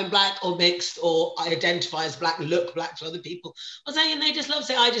or mixed or I identify as black, look black to other people, are saying, and they just love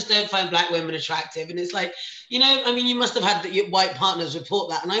saying, I just don't find black women attractive. And it's like, you know, I mean, you must have had your white partners report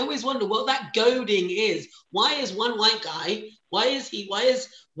that. And I always wonder what that goading is. Why is one white guy, why is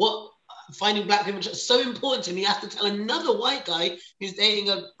what finding black women so important to him? He has to tell another white guy who's dating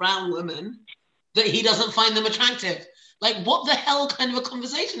a brown woman that he doesn't find them attractive. Like, what the hell kind of a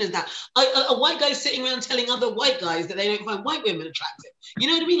conversation is that? A white guy sitting around telling other white guys that they don't find white women attractive. You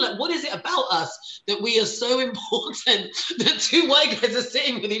know what I mean? Like, what is it about us that we are so important that two white guys are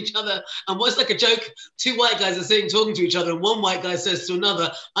sitting with each other? And what's like a joke? Two white guys are sitting talking to each other, and one white guy says to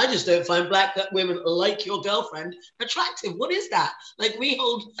another, I just don't find black women like your girlfriend attractive. What is that? Like, we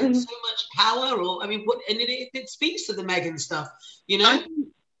hold so much power, or, I mean, what? And it speaks to the Meghan stuff, you know?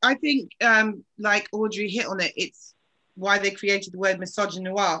 I think like Audrey hit on it, it's why they created the word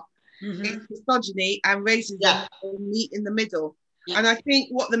misogynoir. It's misogyny and racism meet in the middle. And I think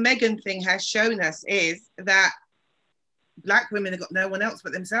what the Meghan thing has shown us is that black women have got no one else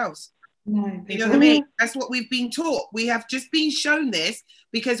but themselves. No, you know what I mean? That's what we've been taught. We have just been shown this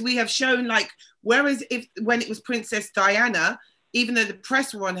because we have shown, like, whereas when it was Princess Diana, even though the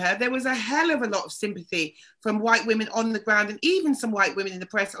press were on her, there was a hell of a lot of sympathy from white women on the ground, and even some white women in the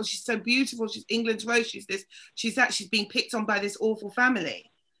press. Oh, she's so beautiful. She's England's rose. She's this. She's that. She's being picked on by this awful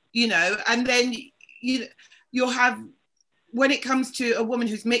family, you know. And then you'll have, when it comes to a woman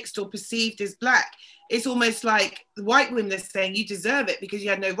who's mixed or perceived as black, it's almost like the white women are saying, you deserve it because you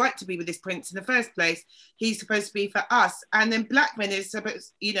had no right to be with this prince in the first place. He's supposed to be for us. And then black men is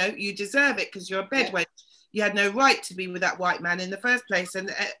supposed, you know, you deserve it because you're a bedwench. You had no right to be with that white man in the first place.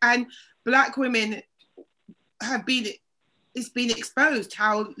 And black women have been, it's been exposed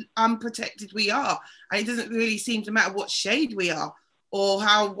how unprotected we are. And it doesn't really seem to matter what shade we are or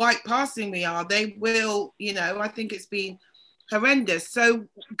how white passing we are. They will, you know, I think it's been horrendous. So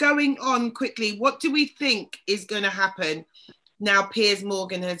going on quickly, what do we think is going to happen now Piers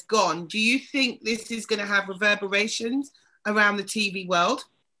Morgan has gone? Do you think this is going to have reverberations around the TV world?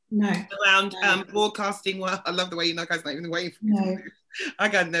 No. Around broadcasting world? I love the way you know guys not even waiting for me. No. I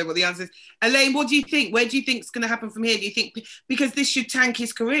gotta know what the answer is. Elaine, what do you think? Where do you think is going to happen from here? Do you think, because this should tank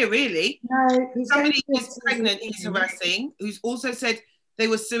his career, really? No. Somebody who's pregnant, he's harassing, who's also said they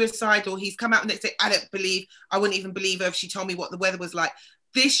were suicidal. He's come out and they say, I wouldn't even believe her if she told me what the weather was like.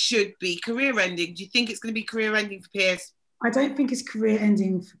 This should be career ending. Do you think it's going to be career ending for Piers? I don't think it's career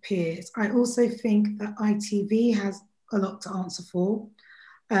ending for Piers. I also think that ITV has a lot to answer for.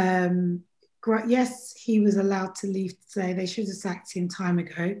 Yes, he was allowed to leave today. They should have sacked him time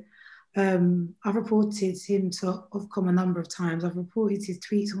ago. I've reported him to Ofcom a number of times. I've reported his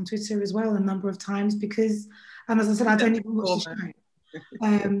tweets on Twitter as well a number of times because, as I said, I don't even watch the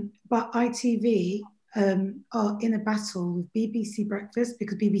show. But ITV are in a battle with BBC Breakfast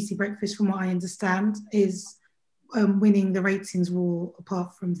because BBC Breakfast, from what I understand, is winning the ratings war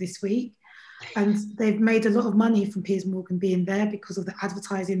apart from this week. And they've made a lot of money from Piers Morgan being there because of the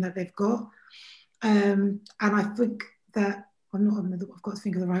advertising that they've got. And I think that, I've got to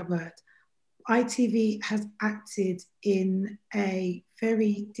think of the right word. ITV has acted in a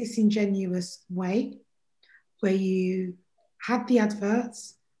very disingenuous way where you had the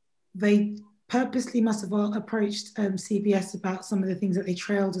adverts. They purposely must have approached CBS about some of the things that they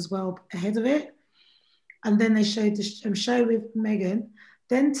trailed as well ahead of it. And then they showed the show with Meghan.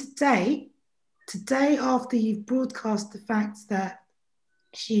 Then today, after you've broadcast the fact that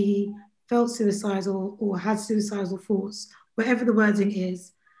she felt suicidal or had suicidal thoughts, whatever the wording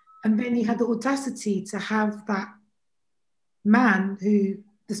is, and then you had the audacity to have that man who,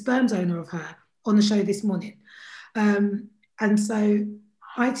 the sperm donor of her, on the show this morning. And so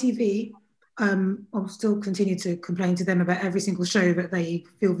ITV, I'll still continue to complain to them about every single show that they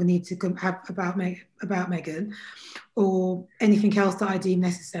feel the need to have about Meghan, or anything else that I deem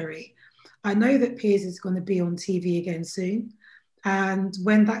necessary. I know that Piers is going to be on TV again soon. And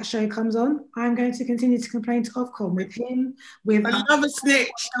when that show comes on, I'm going to continue to complain to Ofcom with him. I love a snitch.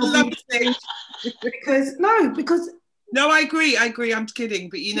 I love a snitch. Because no, I agree. I'm kidding,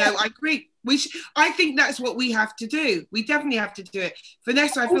 but I agree. I think that's what we have to do. We definitely have to do it.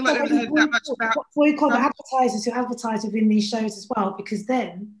 Vanessa, I feel like I haven't heard that much about boycott advertisers who advertise within these shows as well, because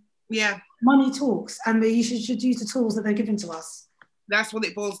then money talks, and you should use the tools that they're given to us. That's what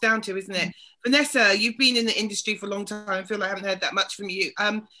it boils down to, isn't it? Vanessa, you've been in the industry for a long time. I feel like I haven't heard that much from you.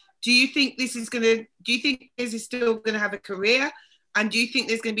 Do you think this is still going to have a career? And do you think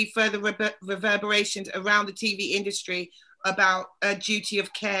there's going to be further reverberations around the TV industry about a duty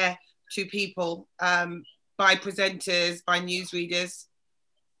of care to people by presenters, by newsreaders?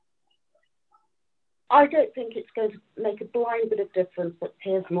 I don't think it's going to make a blind bit of difference that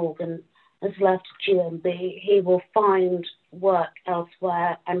Piers Morgan has left GMB. He will find work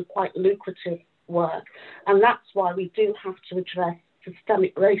elsewhere, and quite lucrative work. And that's why we do have to address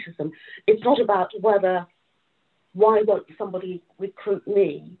systemic racism. It's not about why won't somebody recruit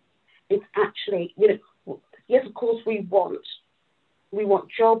me? It's actually, yes, of course we want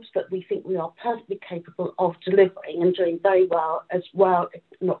jobs that we think we are perfectly capable of delivering and doing very well, as well, if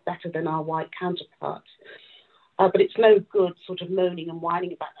not better than our white counterparts. But it's no good sort of moaning and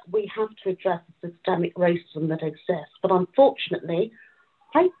whining about that. We have to address the systemic racism that exists. But unfortunately,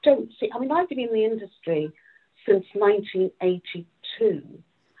 I don't see, I've been in the industry since 1982.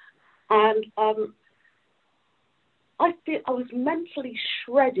 And I feel I was mentally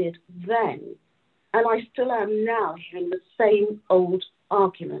shredded then, and I still am now, hearing the same old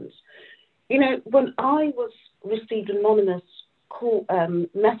arguments. When I received anonymous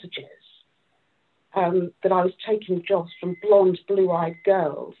messages that I was taking jobs from blonde, blue-eyed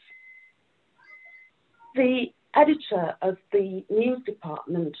girls, the editor of the news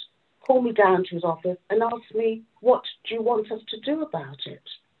department called me down to his office and asked me, what do you want us to do about it?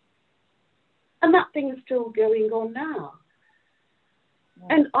 And that thing is still going on now.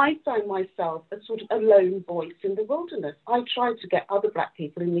 And I found myself a sort of a lone voice in the wilderness. I tried to get other black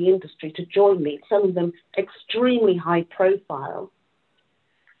people in the industry to join me, some of them extremely high profile.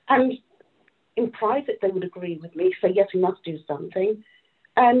 And in private, they would agree with me, say, yes, we must do something.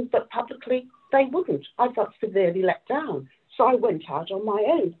 But publicly, they wouldn't. I felt severely let down. So I went out on my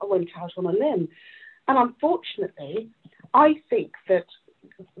own. I went out on a limb. And unfortunately, I think that,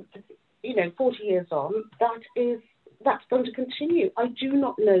 40 years on, that's going to continue. I do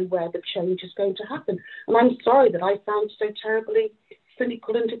not know where the change is going to happen. And I'm sorry that I sound so terribly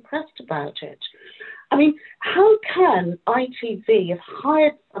cynical and depressed about it. How can ITV have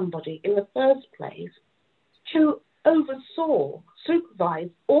hired somebody in the first place to oversaw, supervise,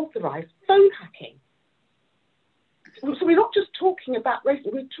 authorize phone hacking? So we're not just talking about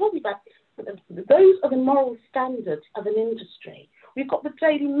racism, we're talking about those are the moral standards of an industry. We've got the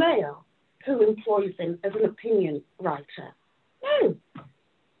Daily Mail, who employs him as an opinion writer. No.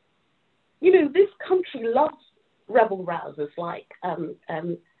 This country loves rebel rousers like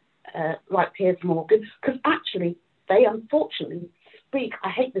Piers Morgan, because actually they unfortunately speak, I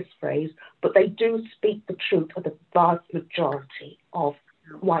hate this phrase, but they do speak the truth of the vast majority of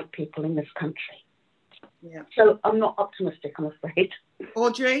white people in this country. Yeah. So I'm not optimistic, I'm afraid.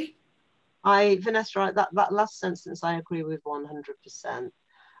 Audrey? Vanessa, that last sentence I agree with 100%.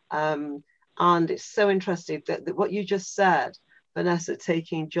 And it's so interesting that what you just said, Vanessa,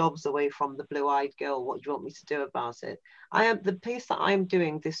 taking jobs away from the blue-eyed girl, what do you want me to do about it? The piece that I'm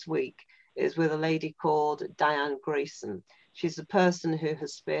doing this week is with a lady called Diane Grayson. She's the person who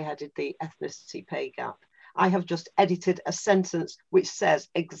has spearheaded the ethnicity pay gap. I have just edited a sentence which says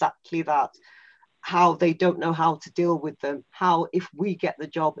exactly that, how they don't know how to deal with them, how if we get the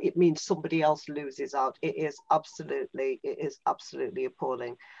job, it means somebody else loses out. It is absolutely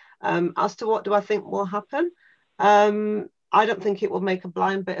appalling. As to what do I think will happen? I don't think it will make a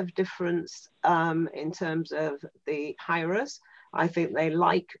blind bit of difference in terms of the hirers. I think they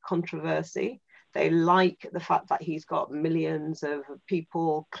like controversy. They like the fact that he's got millions of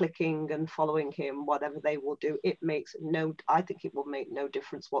people clicking and following him, whatever they will do. I think it will make no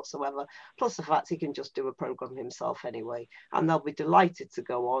difference whatsoever. Plus the fact he can just do a program himself anyway. And they'll be delighted to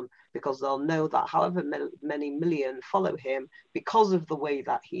go on because they'll know that however many million follow him, because of the way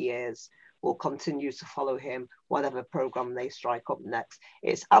that he is, will continue to follow him, whatever program they strike up next.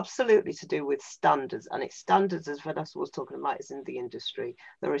 It's absolutely to do with standards, and it's standards, as Vanessa was talking about, is in the industry.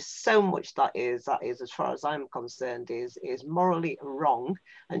 There is so much that is, as far as I'm concerned, is morally wrong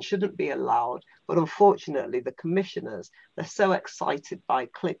and shouldn't be allowed. But unfortunately, the commissioners, they're so excited by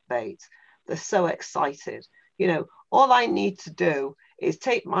clickbait. They're so excited. You know, all I need to do is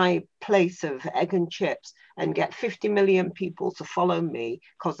take my plate of egg and chips and get 50 million people to follow me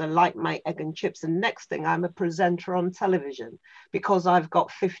because they like my egg and chips. And next thing, I'm a presenter on television because I've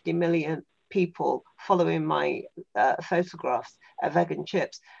got 50 million people following my photographs of egg and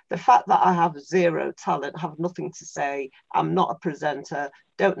chips. The fact that I have zero talent, have nothing to say, I'm not a presenter,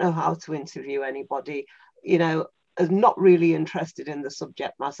 don't know how to interview anybody, you know, is not really interested in the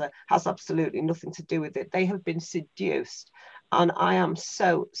subject matter, has absolutely nothing to do with it. They have been seduced, and I am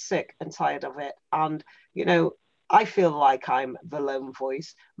so sick and tired of it. And, you know, I feel like I'm the lone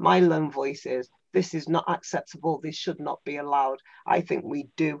voice. My lone voice is, this is not acceptable. This should not be allowed. I think we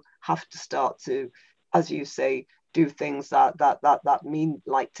do have to start to, as you say, do things that mean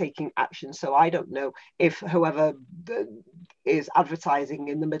like taking action. So I don't know if whoever is advertising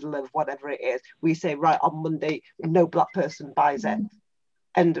in the middle of whatever it is, we say, right, on Monday, no black person buys it.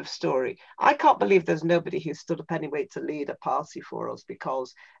 End of story. I can't believe there's nobody who stood up anyway to lead a party for us,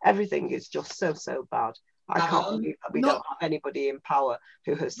 because everything is just so bad. I can't believe that we don't have anybody in power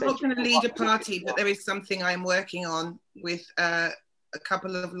who has said. I'm not going to lead a party, but there is something I'm working on with a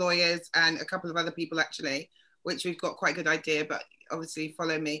couple of lawyers and a couple of other people actually, which we've got quite a good idea, but obviously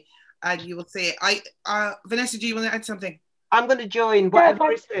follow me and you will see it. Vanessa, do you want to add something? I'm going to join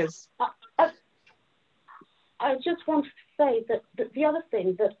whatever it is. I just wanted to say that the other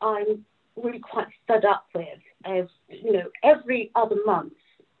thing that I'm really quite fed up with is, you know, every other month,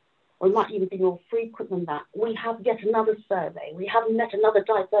 or it might even be more frequent than that, we have yet another survey. We have yet another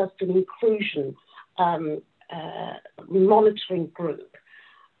diversity and inclusion monitoring group.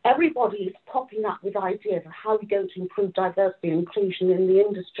 Everybody is popping up with ideas of how we're going to improve diversity and inclusion in the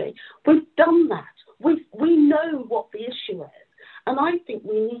industry. We've done that. We know what the issue is. And I think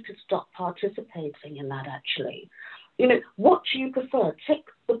we need to stop participating in that, actually. You know, what do you prefer? Tick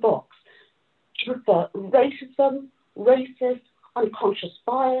the box. Do you prefer racism, racist, unconscious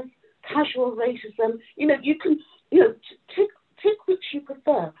bias, casual racism? You know, you can, you know, tick which you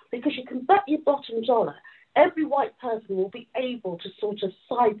prefer, because you can bet your bottom dollar every white person will be able to sort of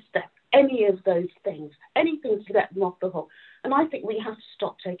sidestep any of those things, anything to let them off the hook. And I think we have to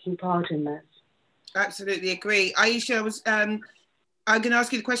stop taking part in this. Absolutely agree. Aisha, I'm going to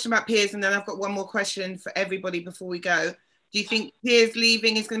ask you the question about Piers, and then I've got one more question for everybody before we go. Do you think Piers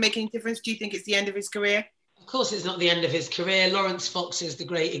leaving is going to make any difference? Do you think it's the end of his career? Of course, it's not the end of his career. Lawrence Fox is the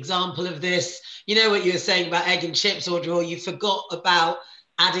great example of this. You know what you were saying about egg and chips, Audrey, or you forgot about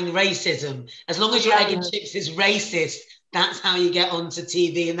adding racism. As long as your egg and chips is racist, that's how you get onto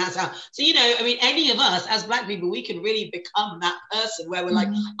TV, and that's how. So, you know, I mean, any of us as Black people, we can really become that person where we're like,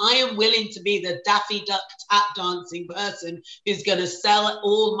 I am willing to be the Daffy Duck tap dancing person who's going to sell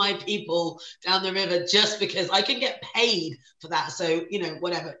all my people down the river just because I can get paid for that. So, you know,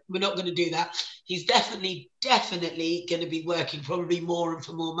 whatever, we're not going to do that. He's definitely going to be working probably more and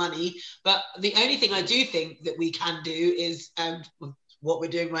for more money. But the only thing I do think that we can do is, what we're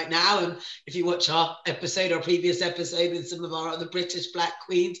doing right now, and if you watch our episode, our previous episode with some of our other British Black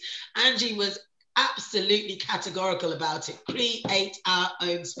queens, Angie was absolutely categorical about it. Create our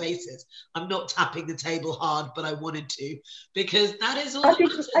own spaces. I'm not tapping the table hard, but I wanted to, because that is all. I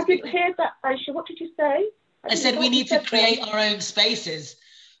didn't hear that, Aisha. What did you say? I said we need to create our own spaces,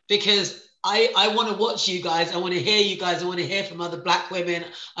 because I want to watch you guys. I want to hear you guys. I want to hear from other Black women.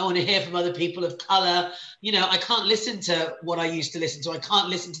 I want to hear from other people of color. You know, I can't listen to what I used to listen to. I can't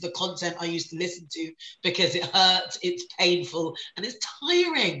listen to the content I used to listen to because it hurts, it's painful, and it's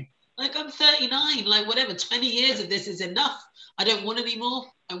tiring. Like, I'm 39, like whatever, 20 years of this is enough. I don't want any more.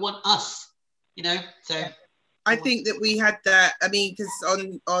 I want us, you know, so. I think that we had that, I mean,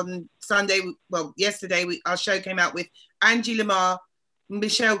 because on Sunday, well, yesterday, our show came out with Angie Lamar,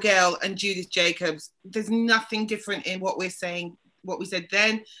 Michelle Gale and Judith Jacobs. There's nothing different in what we're saying, what we said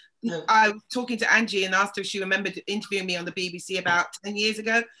then. No. I was talking to Angie and asked her if she remembered interviewing me on the BBC about 10 years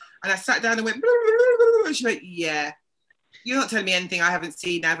ago. And I sat down and went, and she went, yeah, you're not telling me anything I haven't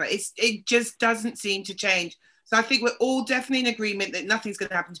seen ever. It just doesn't seem to change. So I think we're all definitely in agreement that nothing's going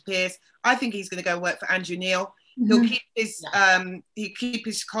to happen to Piers. I think he's going to go work for Andrew Neil. He'll keep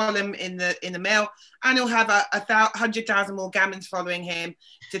his column in the Mail, and he'll have 100,000 more gammons following him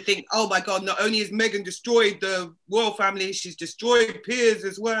to think, oh my God, not only has Meghan destroyed the royal family, she's destroyed Piers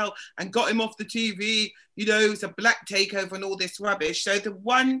as well and got him off the TV. You know, it's a black takeover and all this rubbish. So the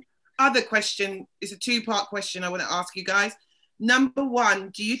one other question is a two-part question I want to ask you guys. Number one,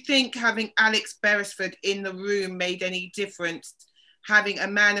 do you think having Alex Beresford in the room made any difference, having a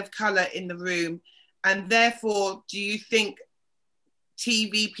man of colour in the room? And therefore, do you think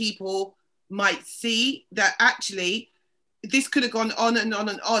TV people might see that actually this could have gone on and on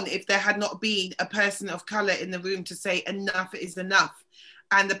and on if there had not been a person of colour in the room to say enough is enough?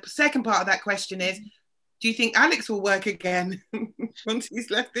 And the second part of that question is, do you think Alex will work again once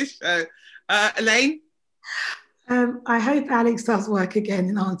he's left this show? Elaine? I hope Alex does work again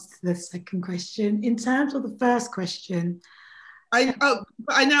in answer to the second question. In terms of the first question,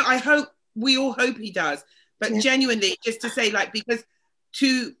 we all hope he does, but genuinely, just to say, like, because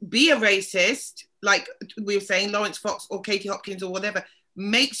to be a racist, like we were saying, Lawrence Fox or Katie Hopkins or whatever,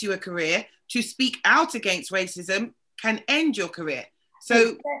 makes you a career. To speak out against racism can end your career.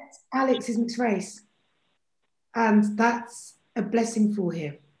 So Alex is mixed race, and that's a blessing for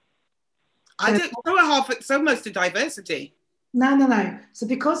him. So most of diversity. No. So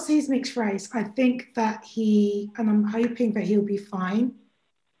because he's mixed race, I think that and I'm hoping that he'll be fine.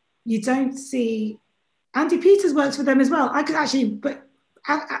 You don't see, Andy Peters works for them as well. I could actually, but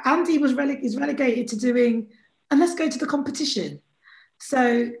Andy is relegated to doing, and let's go to the competition.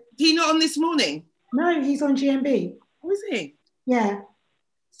 So he not on This Morning? No, he's on GMB. Oh, is he? Yeah.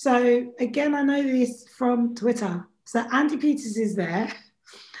 So again, I know this from Twitter. So Andy Peters is there.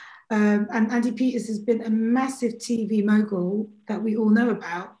 And Andy Peters has been a massive TV mogul that we all know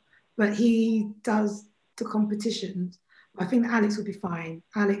about, but he does the competitions. I think Alex will be fine.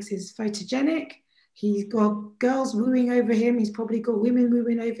 Alex is photogenic. He's got girls wooing over him. He's probably got women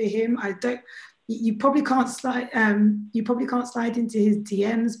wooing over him. You probably can't slide into his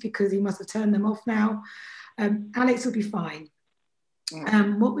DMs because he must have turned them off now. Alex will be fine.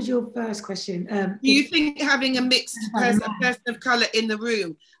 What was your first question? Do you think having a person of colour in the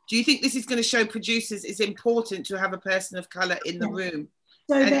room, do you think this is going to show producers it's important to have a person of colour in the room?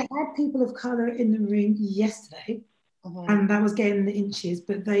 So they had people of colour in the room yesterday, and that was getting the inches,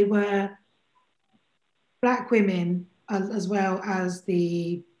 but they were black women as well as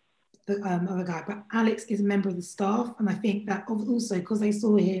the other guy. But Alex is a member of the staff, and I think that also because they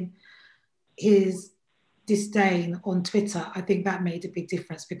saw his disdain on Twitter, I think that made a big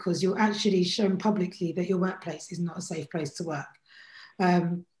difference because you're actually shown publicly that your workplace is not a safe place to work.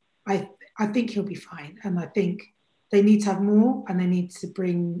 I think he'll be fine, and I think they need to have more, and they need to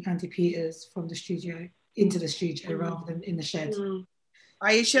bring Andy Peters from the studio into the studio rather than in the shed.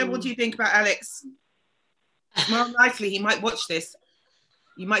 Aisha, what do you think about Alex? Smile nicely, he might watch this.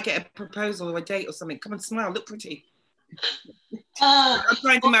 You might get a proposal or a date or something. Come on, smile, look pretty. I'm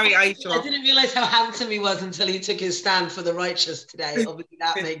trying to marry Aisha. I didn't realise how handsome he was until he took his stand for the righteous today. Obviously,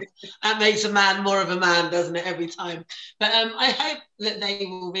 that makes a man more of a man, doesn't it, every time? But I hope that they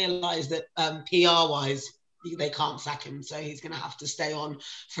will realise that PR-wise, they can't sack him, so he's going to have to stay on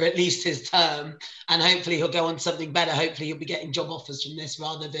for at least his term, and hopefully he'll go on something better. Hopefully he'll be getting job offers from this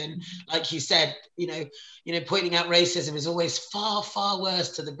rather than, like you said, you know, pointing out racism is always far, far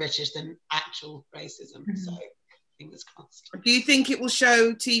worse to the British than actual racism. So fingers crossed. Do you think it will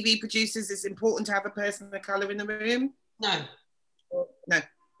show TV producers it's important to have a person of colour in the room? No. No.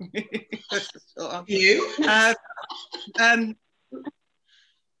 You?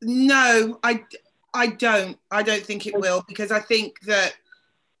 No, I don't think it will, because I think that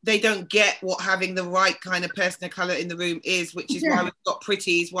they don't get what having the right kind of person of colour in the room is, which is why we've got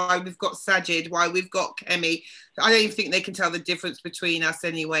Pretties, why we've got Sajid, why we've got Kemi. I don't even think they can tell the difference between us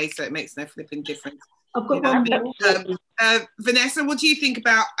anyway, so it makes no flipping difference. I've got one more. Vanessa, what do you think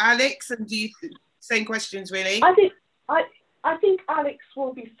about Alex? And same questions really? I think Alex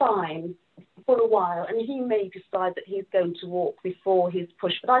will be fine for a while, and he may decide that he's going to walk before he's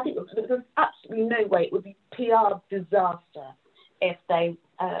pushed. But I think there's absolutely no way it would be PR disaster if they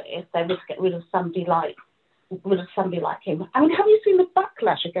were to get rid of somebody like him. I mean, have you seen the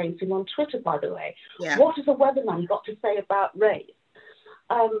backlash against him on Twitter, by the way? Yeah. What has a weatherman got to say about race?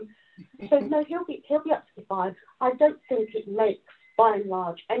 So no, he'll be absolutely fine. I don't think it makes, by and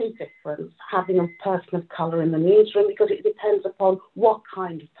large, any difference having a person of colour in the newsroom, because it depends upon what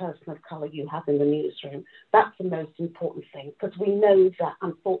kind of person of colour you have in the newsroom. That's the most important thing, because we know that,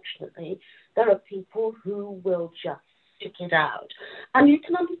 unfortunately, there are people who will just stick it out. And you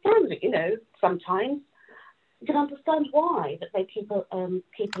can understand it, sometimes you can understand why that they keep a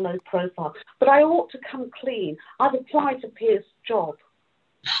low profile. But I ought to come clean. I've applied to Piers' job.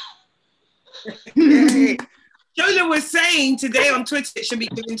 Shola was saying today on Twitter it should be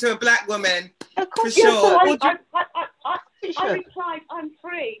given to a black woman. Of course, for sure. I replied, I'm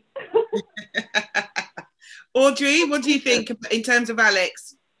free. Audrey, what do you think in terms of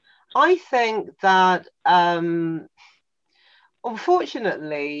Alex? I think that,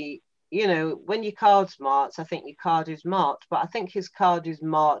 unfortunately, you know, when your card's marked, I think your card is marked, but I think his card is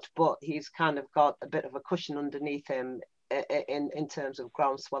marked, but he's kind of got a bit of a cushion underneath him in terms of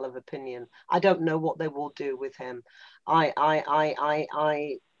groundswell of opinion. I don't know what they will do with him. I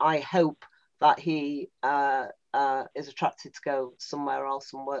hope that he is attracted to go somewhere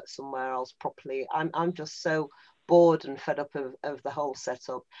else and work somewhere else properly. I'm just so bored and fed up of the whole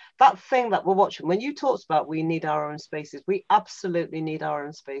setup. That thing that we're watching, when you talked about we need our own spaces, we absolutely need our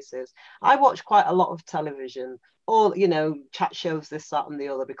own spaces. I watch quite a lot of television, or, you know, chat shows, this, that and the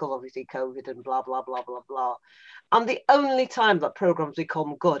other, because obviously COVID and blah, blah, blah, blah, blah. And the only time that programs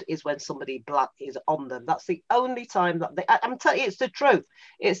become good is when somebody black is on them. That's the only time that I'm telling you, it's the truth.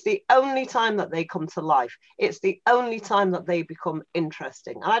 It's the only time that they come to life. It's the only time that they become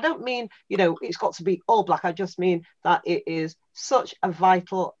interesting. And I don't mean, you know, it's got to be all black. I just mean that it is such a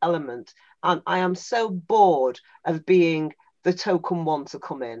vital element. And I am so bored of being the token one to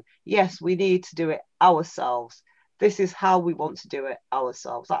come in. Yes, we need to do it ourselves. This is how we want to do it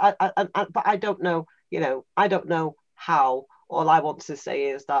ourselves. But I don't know. You know, I don't know how. All I want to say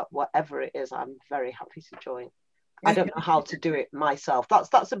is that whatever it is, I'm very happy to join. I don't know how to do it myself.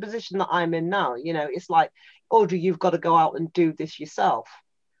 That's the position that I'm in now. You know, it's like, Audrey, you've got to go out and do this yourself.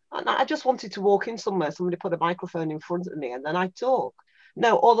 And I just wanted to walk in somewhere, somebody put a microphone in front of me, and then I talk.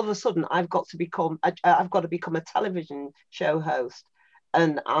 No, all of a sudden I've got to become a television show host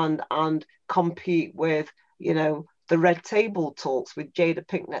and compete with, you know, the Red Table Talks with Jada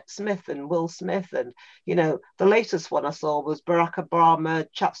Pinkett Smith and Will Smith. And, you know, the latest one I saw was Barack Obama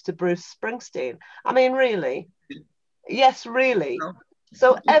chats to Bruce Springsteen. I mean, really? Yes, really.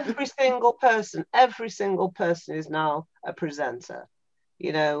 So every single person is now a presenter,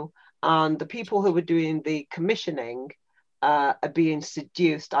 you know, and the people who were doing the commissioning are being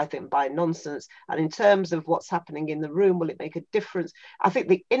seduced, I think, by nonsense. And in terms of what's happening in the room, will it make a difference? I think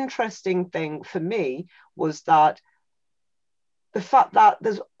the interesting thing for me was that the fact that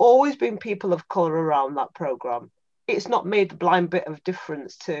there's always been people of colour around that programme. It's not made the blind bit of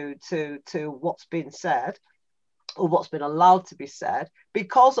difference to what's been said or what's been allowed to be said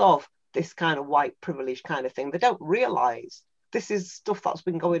because of this kind of white privilege kind of thing. They don't realise this is stuff that's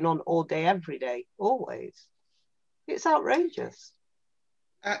been going on all day, every day, always. It's outrageous.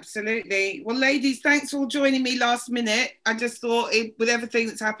 Absolutely. Well, ladies, thanks for joining me last minute. I just thought with everything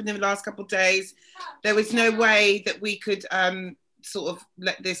that's happened in the last couple of days, there was no way that we could sort of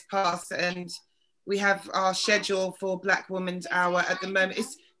let this pass. And we have our schedule for Black Women's Hour at the moment.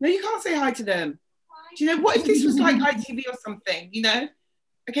 No, you can't say hi to them. Do you know what? If this was like ITV or something, you know?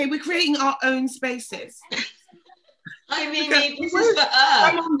 Okay, we're creating our own spaces. I mean, this is for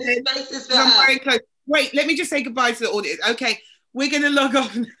her. This is for her. I'm very close. Wait, let me just say goodbye to the audience. Okay. We're going to log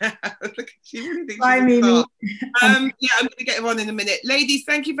off now. Look, she really thinks bye, Mimi. Yeah, I'm going to get her on in a minute. Ladies,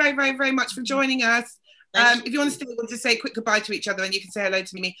 thank you very, very, very much for joining us. If you want to stay, we'll just say a quick goodbye to each other and you can say hello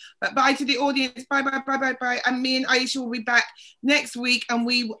to me. But bye to the audience. Bye, bye, bye, bye, bye. And me and Aisha will be back next week and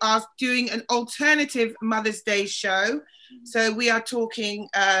we are doing an alternative Mother's Day show. So we are talking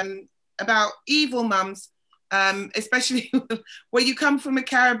about evil mums. Especially where you come from a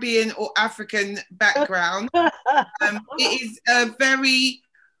Caribbean or African background. It is a very,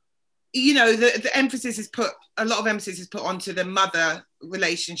 you know, the emphasis is put, a lot of emphasis is put onto the mother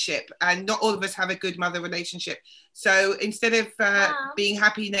relationship, and not all of us have a good mother relationship. So instead of being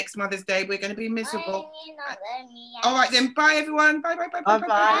happy next Mother's Day, we're going to be miserable. All right then, bye everyone. Bye, bye, bye, bye, bye,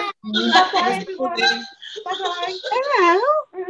 bye. Bye, bye. Bye, everyone. Bye, bye. Hello.